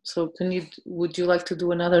time. So would you like to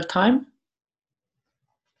do another time?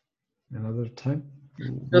 Another time?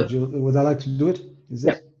 Would I like to do it? Is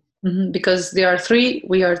it? Mm-hmm. Because there are 3,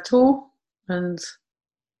 we are 2, and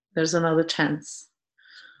there's another chance.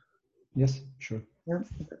 Yes, sure. Yeah.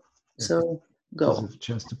 So go. This is a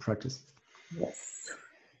chance to practice. Yes.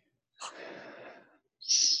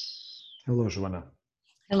 Hello, Joana.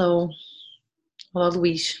 Hello. Hello,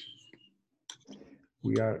 Luís.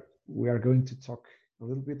 We are going to talk a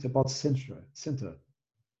little bit about center.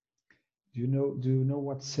 Do you know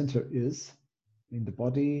what center is in the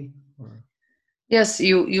body? Or? Yes,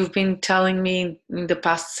 you've been telling me in the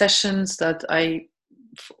past sessions that I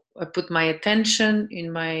put my attention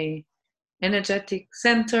in my energetic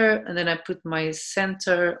center, and then I put my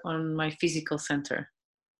center on my physical center.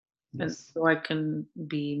 Yes. And so I can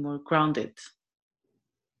be more grounded.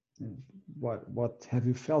 What have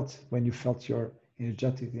you felt when you felt your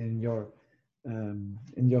energetic in your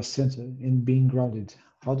center, in being grounded?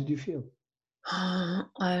 How did you feel?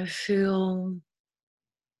 I feel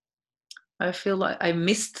like I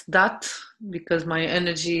missed that because my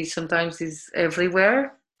energy sometimes is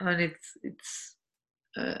everywhere, and it's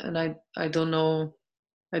and I don't know,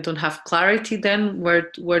 I don't have clarity then where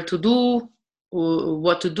to do, or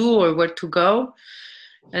what to do, or where to go.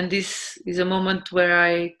 And this is a moment where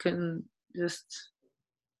I can just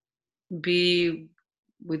be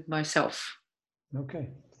with myself. Okay,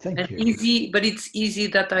 thank you. Easy, but it's easy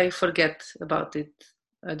that I forget about it.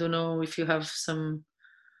 I don't know if you have some.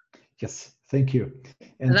 Yes, thank you.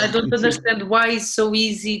 And I don't understand why it's so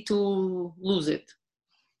easy to lose it.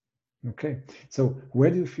 Okay, so where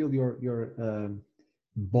do you feel your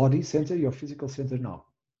body center, your physical center now?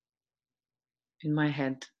 In my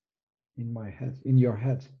head. In my head, in your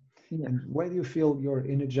head. Yeah. And where do you feel your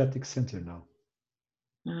energetic center now?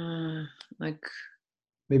 Like.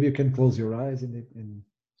 Maybe you can close your eyes and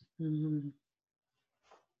Mm-hmm.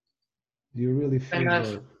 Do you really feel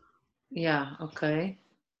your? Yeah. Okay.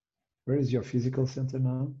 Where is your physical center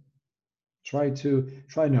now? Try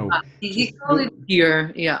now. Physical is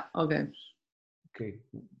here. Yeah. Okay. Okay.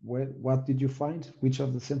 What did you find? Which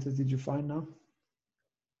of the centers did you find now?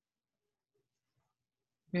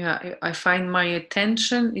 Yeah, I find my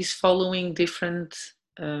attention is following different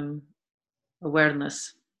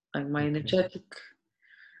awareness, like my energetic.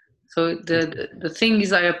 So the thing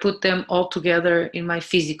is, I put them all together in my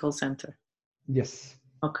physical center. Yes.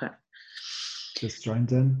 Okay. Just join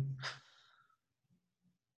them.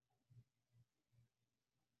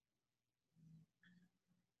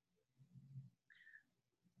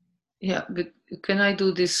 Yeah, but can I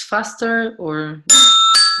do this faster, or do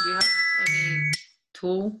you have any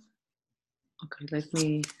tool? Okay, let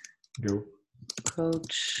me go.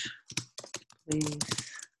 Coach, please.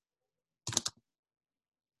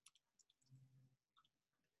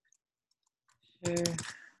 Share.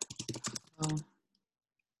 Oh.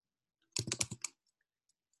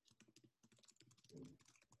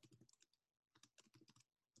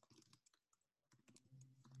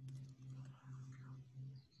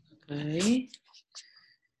 Okay.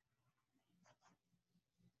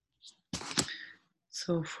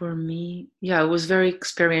 So for me, yeah, it was very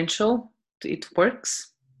experiential. It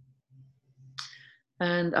works.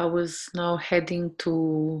 And I was now heading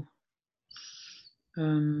to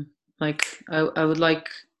Like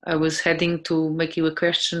I was heading to make you a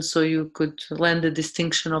question so you could learn the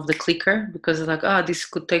distinction of the clicker, because it's like, this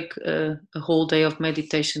could take a whole day of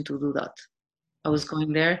meditation to do that. I was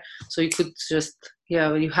going there. So you could just,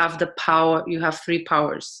 you have the power, you have 3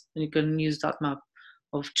 powers, and you can use that map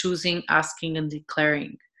of choosing, asking, and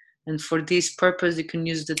declaring. And for this purpose, you can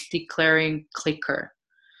use the declaring clicker.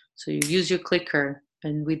 So you use your clicker,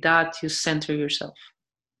 and with that, you center yourself.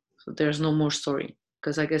 So there's no more story.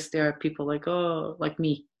 Because I guess there are people like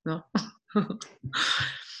me, no?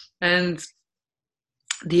 And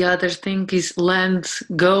the other thing is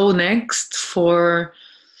go next for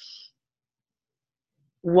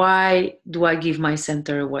why do I give my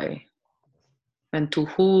center away? And to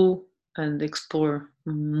who, and explore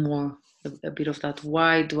more a bit of that.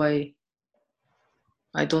 Why do I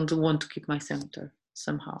don't want to keep my center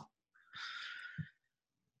somehow.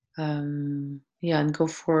 And go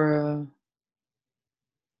for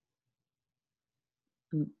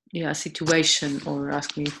a situation, or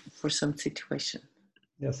ask me for some situation.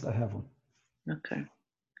 Yes, I have one. Okay.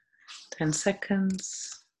 10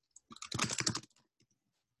 seconds.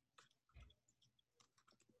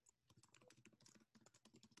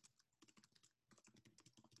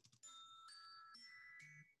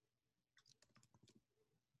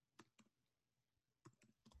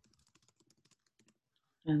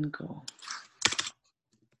 And go.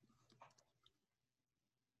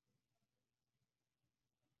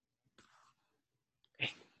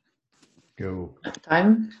 Okay. Go.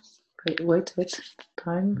 Time. Okay, wait.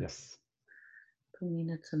 Time. Yes. 2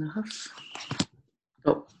 minutes and a half.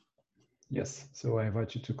 Go. Yes. So I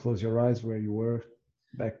invite you to close your eyes where you were,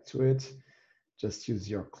 back to it. Just use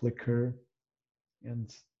your clicker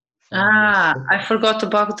and I forgot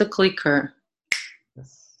about the clicker.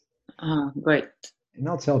 Yes. Great. And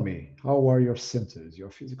now tell me, how are your centers? Your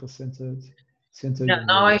physical centered?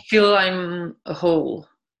 Now I feel I'm a whole.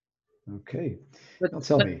 Okay. But now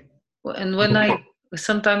tell me. And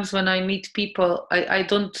sometimes when I meet people, I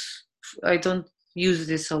don't use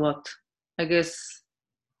this a lot. I guess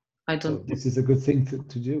I don't. So this is a good thing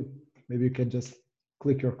to do. Maybe you can just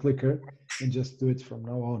click your clicker and just do it from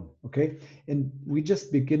now on. Okay. And we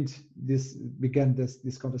just began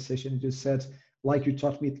this conversation. You said, like you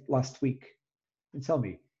taught me last week. And tell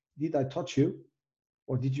me, did I taught you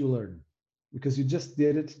or did you learn? Because you just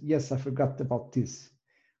did it. Yes, I forgot about this.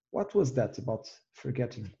 What was that about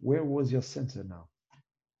forgetting? Where was your center now?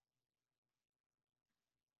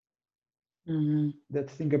 Mm-hmm. That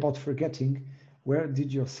thing about forgetting, where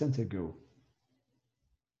did your center go?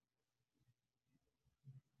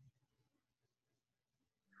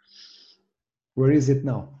 Where is it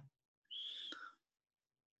now?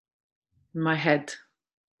 In my head.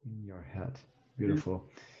 In your head. Beautiful.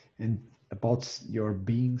 Mm-hmm. And about your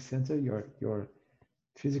being center, your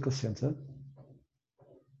physical center?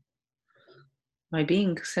 My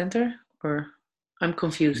being center? Or I'm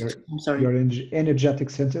confused. I'm sorry. Your energetic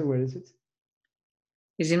center, where is it?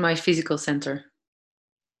 Is in my physical center.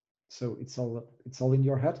 So it's all in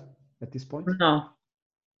your head at this point? No.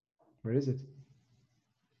 Where is it?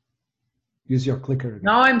 Use your clicker again.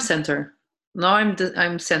 Now I'm centered. Now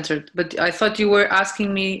I'm centered. But I thought you were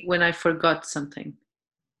asking me when I forgot something.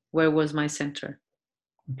 Where was my center?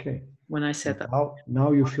 Okay. When I said that.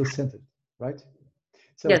 Now you feel centered, right?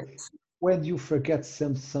 So yes. When you forget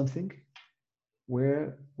something,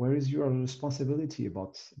 where is your responsibility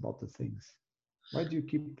about the things? Why do you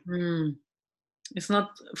keep? It's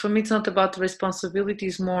not, for me, it's not about responsibility.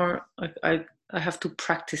 It's more like I have to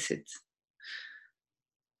practice it.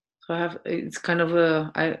 So it's kind of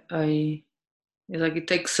it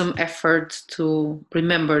takes some effort to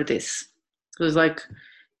remember this. Because like,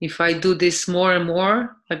 if I do this more and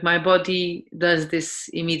more, like my body does this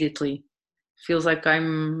immediately. Feels like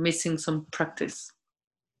I'm missing some practice.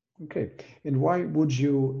 Okay. And why would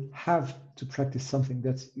you have to practice something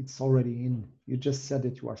that it's already in? You just said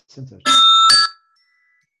that you are centered.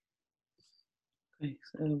 Okay,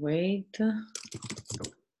 so wait. Go.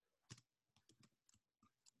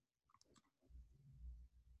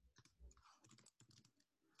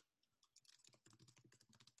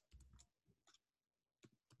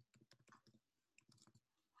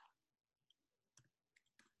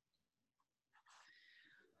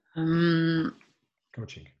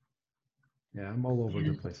 Coaching. Yeah, I'm all over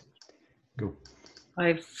the place. Go.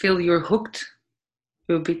 I feel you're hooked.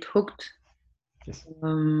 You're a bit hooked. Yes.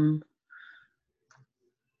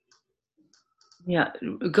 Yeah,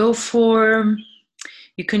 go for,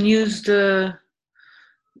 you can use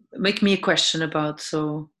make me a question about,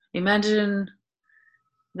 so imagine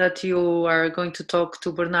that you are going to talk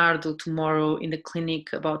to Bernardo tomorrow in the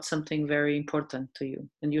clinic about something very important to you,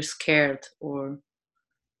 and you're scared, or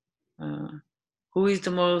who is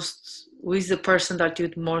the person that you're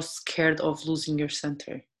most scared of losing your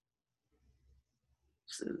center?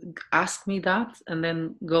 So ask me that, and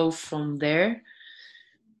then go from there,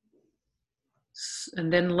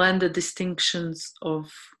 and then learn the distinctions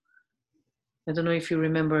of, I don't know if you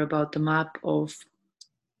remember about the map of,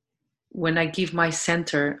 when I give my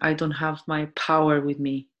center, I don't have my power with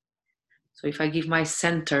me. So if I give my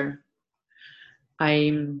center,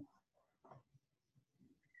 when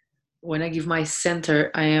I give my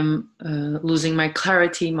center, I am losing my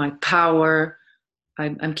clarity, my power.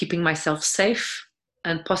 I'm keeping myself safe,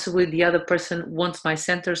 and possibly the other person wants my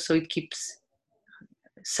center, so it keeps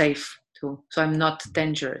safe too. So I'm not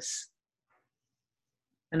dangerous.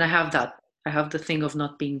 And I have that. I have the thing of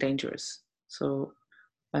not being dangerous. So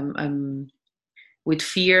I'm with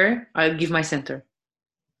fear, I give my center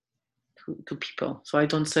to people. So I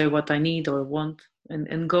don't say what I need or want,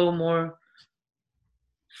 and go more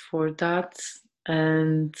for that.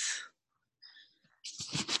 And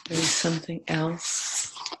there is something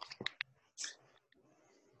else.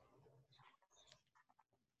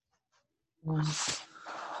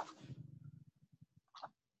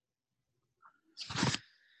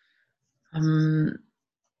 I'm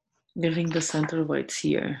giving the center weights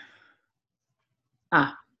here.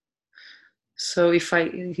 So if I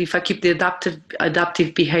keep the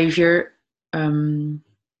adaptive behavior,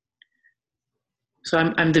 so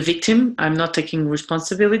I'm the victim. I'm not taking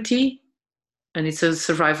responsibility, and it's a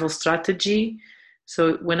survival strategy.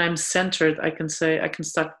 So when I'm centered, I can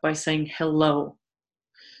start by saying hello.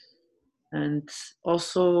 And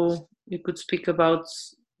also you could speak about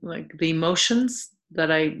like the emotions that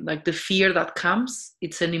like the fear that comes.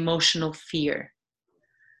 It's an emotional fear.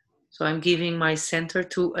 So I'm giving my center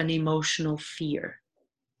to an emotional fear.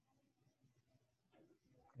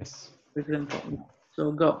 Yes. For example,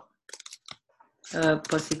 so go.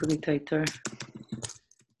 Possibilitator.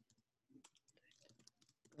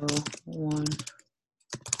 So one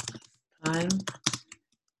time.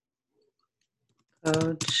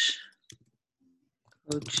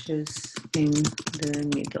 Coaches in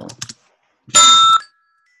the middle.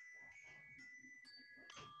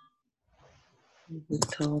 The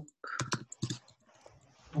top.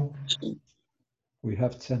 We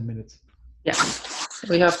have 10 minutes. Yeah,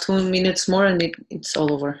 we have 2 minutes more, and it's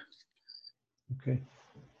all over. Okay.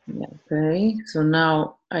 Yeah, okay, so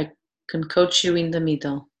now I can coach you in the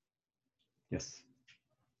middle. Yes.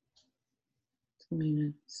 2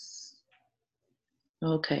 minutes.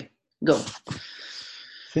 Okay, go.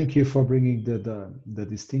 Thank you for bringing the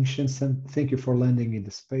distinctions, and thank you for landing in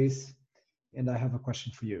the space. And I have a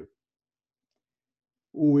question for you.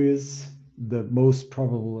 Who is the most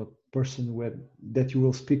probable person that you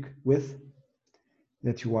will speak with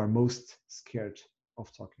that you are most scared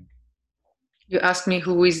of talking? You ask me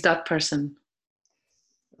who is that person.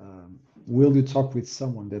 Will you talk with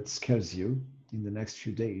someone that scares you in the next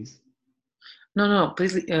few days? No,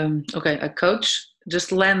 please. Okay, a coach.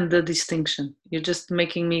 Just land the distinction. You're just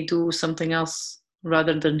making me do something else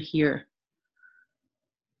rather than here.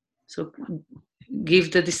 So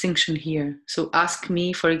give the distinction here. So ask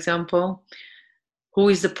me, for example, who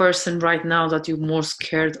is the person right now that you're more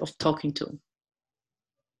scared of talking to?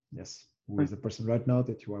 Yes. Who is the person right now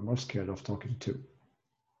that you are more scared of talking to?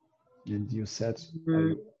 And you said,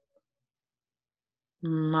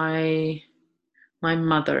 my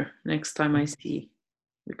mother next time I see,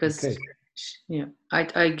 because okay. Yeah,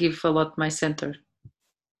 I give a lot my center.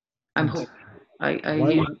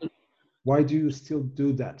 Why do you still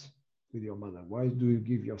do that with your mother? Why do you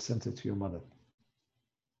give your center to your mother?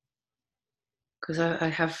 Because I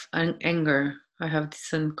have an anger. I have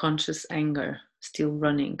this unconscious anger still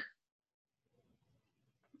running.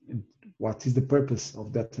 And what is the purpose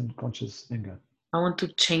of that unconscious anger? I want to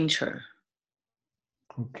change her.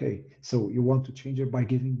 Okay, so you want to change her by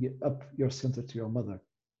giving up your center to your mother.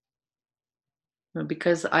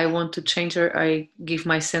 Because I want to change her, I give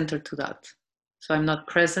my center to that. So I'm not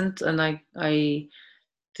present, and I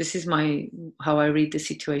this is how I read the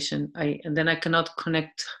situation. And then I cannot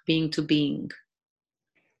connect being to being.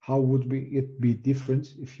 How would it be different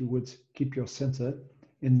if you would keep your center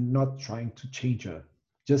and not trying to change her,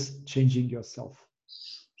 just changing yourself?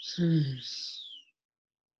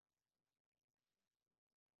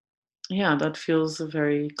 Yeah, that feels a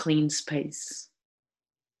very clean space.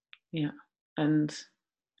 Yeah, and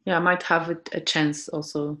yeah, I might have a chance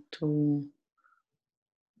also to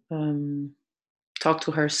talk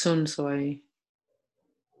to her soon, so I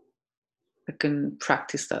can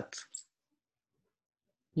practice that.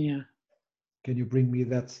 Yeah. Can you bring me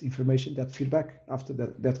that information, that feedback after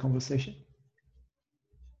that conversation?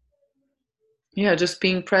 Yeah, just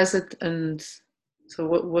being present. And so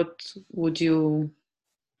what would you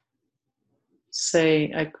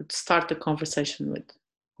say I could start the conversation with?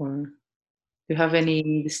 Or do you have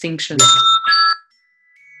any distinctions?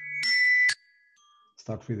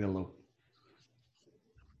 Start with hello.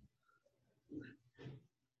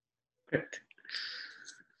 Great.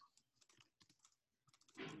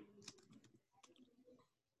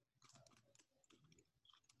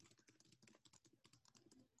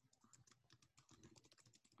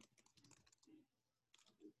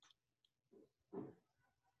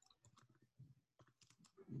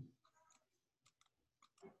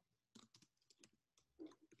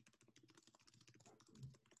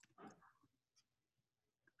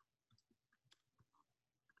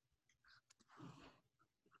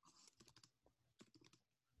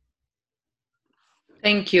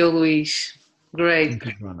 Thank you, Luis. Great. Thank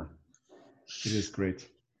you, Joana. It is great.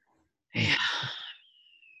 Yeah.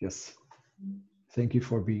 Yes. Thank you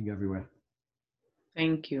for being everywhere.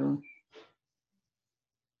 Thank you.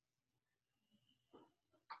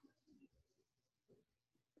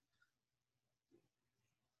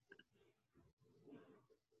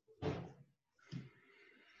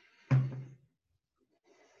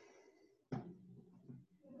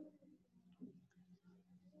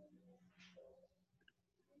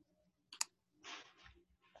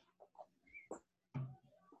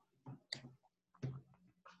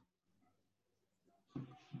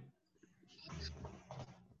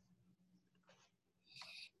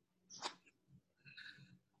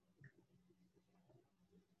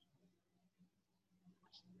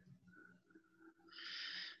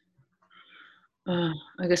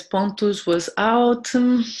 I guess Pontus was out.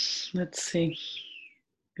 Let's see.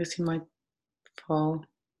 I guess he might fall.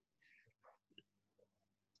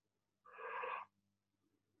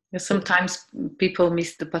 Yeah, sometimes people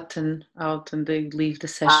miss the button out and they leave the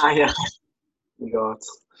session. Yeah. God.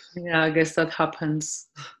 Yeah, I guess that happens.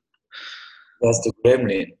 That's the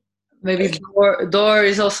gremlin. Maybe door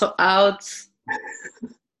is also out.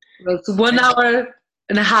 That's 1 hour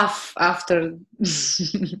and a half after.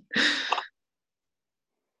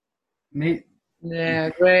 Yeah,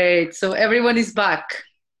 great. So everyone is back.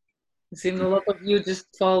 It seems a lot of you just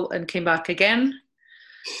fall and came back again.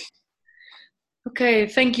 Okay,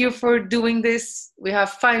 thank you for doing this. We have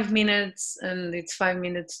 5 minutes and it's 5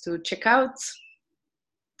 minutes to check out.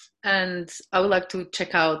 And I would like to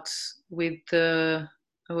check out with it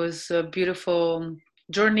was a beautiful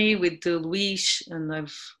journey with Luis, and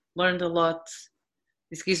I've learned a lot.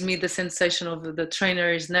 This gives me the sensation of the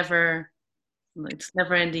trainer is it's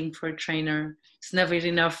never ending for a trainer. It's never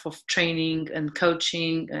enough of training and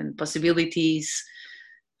coaching and possibilities.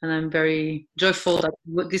 And I'm very joyful that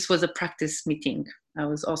this was a practice meeting. I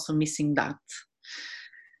was also missing that.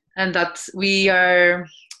 And that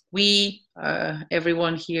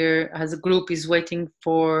everyone here as a group is waiting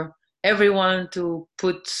for everyone to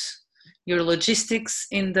put your logistics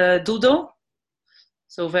in the doodle.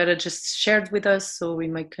 So Vera just shared with us, so we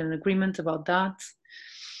make an agreement about that.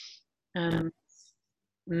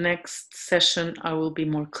 Next session, I will be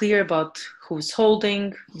more clear about who's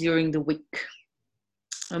holding during the week.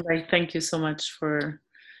 And I thank you so much for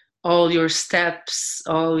all your steps,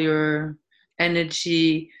 all your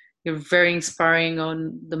energy. You're very inspiring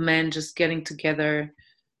on the men just getting together.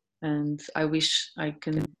 And I wish I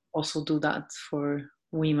can also do that for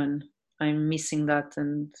women. I'm missing that,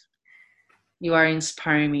 and you are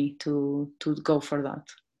inspiring me to go for that.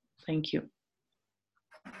 Thank you.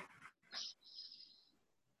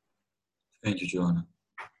 Thank you, Joana.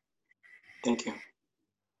 Thank you.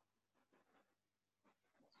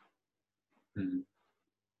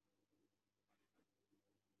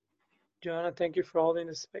 Joanna, thank you for holding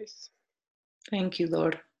the space. Thank you,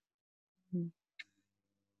 Lord.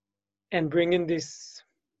 And bringing this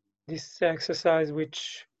exercise,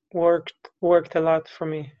 which worked a lot for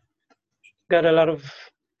me. Got a lot of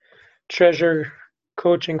treasure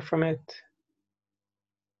coaching from it.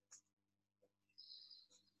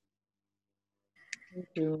 Thank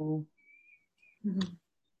you.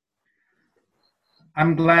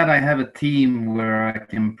 I'm glad I have a team where I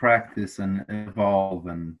can practice and evolve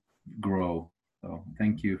and grow. So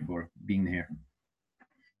thank you for being here.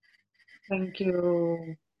 Thank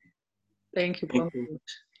you. Thank you, Pontus.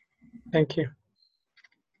 Thank you.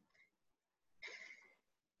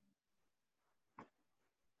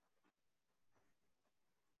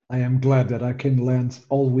 I am glad that I can land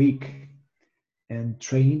all week and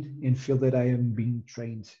train and feel that I am being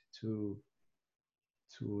trained to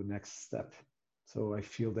next step. So I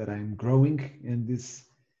feel that I'm growing, and this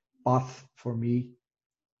path for me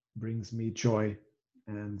brings me joy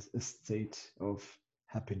and a state of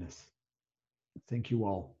happiness. Thank you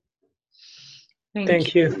all.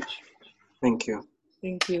 Thank you. Thank you.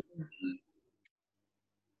 Thank you.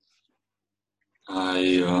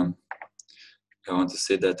 I want to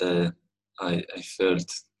say that I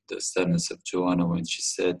felt the sadness of Joanna when she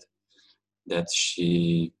said that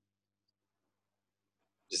she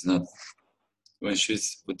is not, when she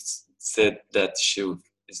said that she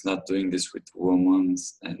is not doing this with women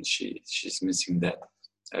and she's missing that.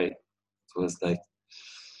 It was like,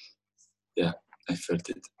 yeah, I felt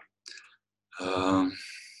it.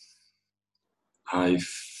 I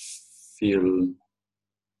feel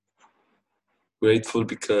grateful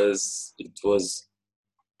because it was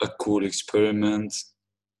a cool experiment.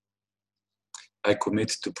 I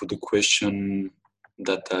committed to put the question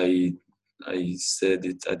that I said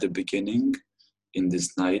it at the beginning in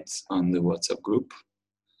this night on the WhatsApp group.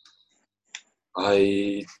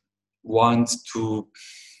 I want to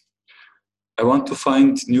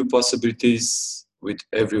find new possibilities with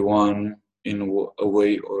everyone in a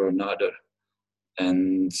way or another,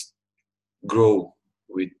 and grow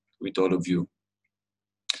with all of you.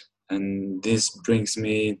 And this brings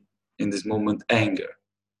me in this moment anger,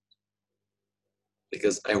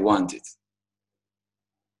 because I want it.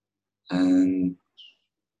 And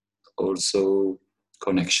also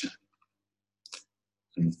connection.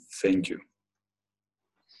 And thank you.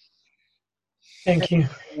 Thank you.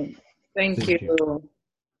 Thank you.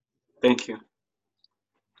 Thank you.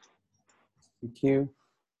 Thank you.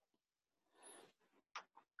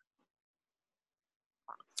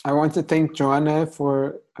 I want to thank Joana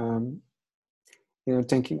for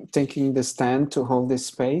taking the stand to hold this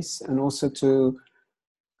space, and also to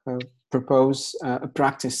propose a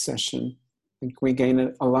practice session. I think we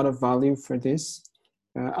gain a lot of value for this.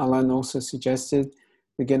 Alan also suggested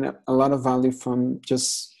we gain a lot of value from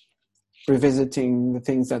just revisiting the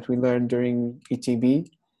things that we learned during ETB,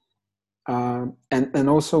 and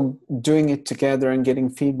also doing it together and getting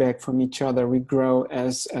feedback from each other. We grow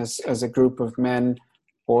as a group of men,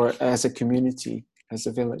 or as a community, as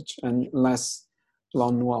a village, and less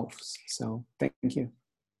lone wolves. So thank you.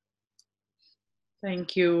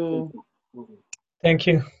 Thank you. Thank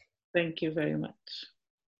you. Thank you very much.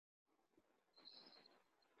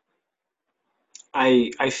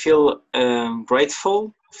 I feel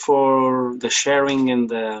grateful for the sharing and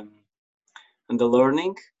the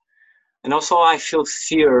learning, and also I feel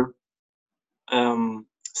fear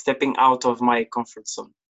stepping out of my comfort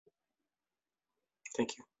zone.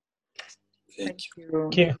 Thank you. Thank you.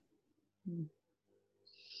 Thank you.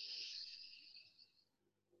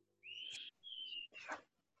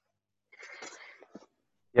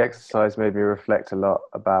 The exercise made me reflect a lot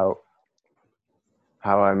about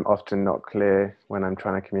how I'm often not clear when I'm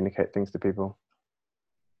trying to communicate things to people,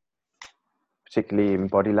 particularly in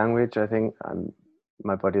body language. I think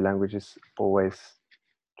my body language is always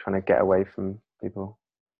trying to get away from people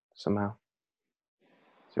somehow.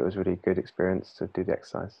 So it was a really good experience to do the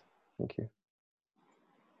exercise. Thank you.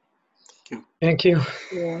 Thank you.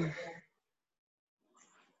 Yeah.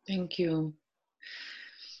 Thank you.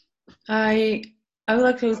 I would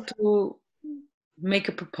like to make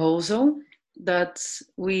a proposal that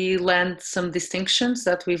we land some distinctions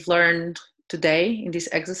that we've learned today in this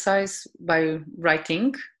exercise by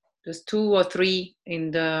writing. There's 2 or 3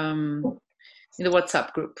 in the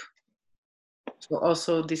WhatsApp group. So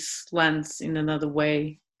also this lands in another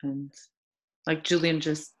way, and like Julian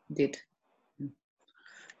just did.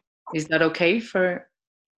 Is that okay for,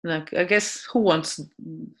 like, I guess who wants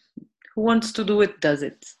to do it does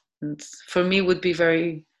it. And for me would be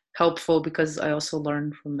very helpful because I also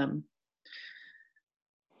learn from them.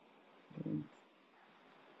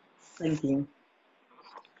 Thank you.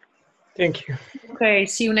 Thank you. Okay,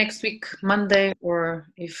 see you next week, Monday, or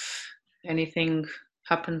if anything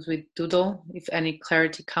happens with Doodle, if any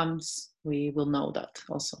clarity comes, we will know that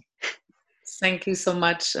also. Thank you so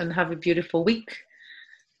much and have a beautiful week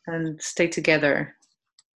and stay together.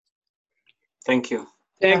 Thank you.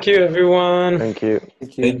 Thank you, everyone. Thank you.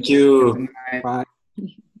 Thank you. Bye.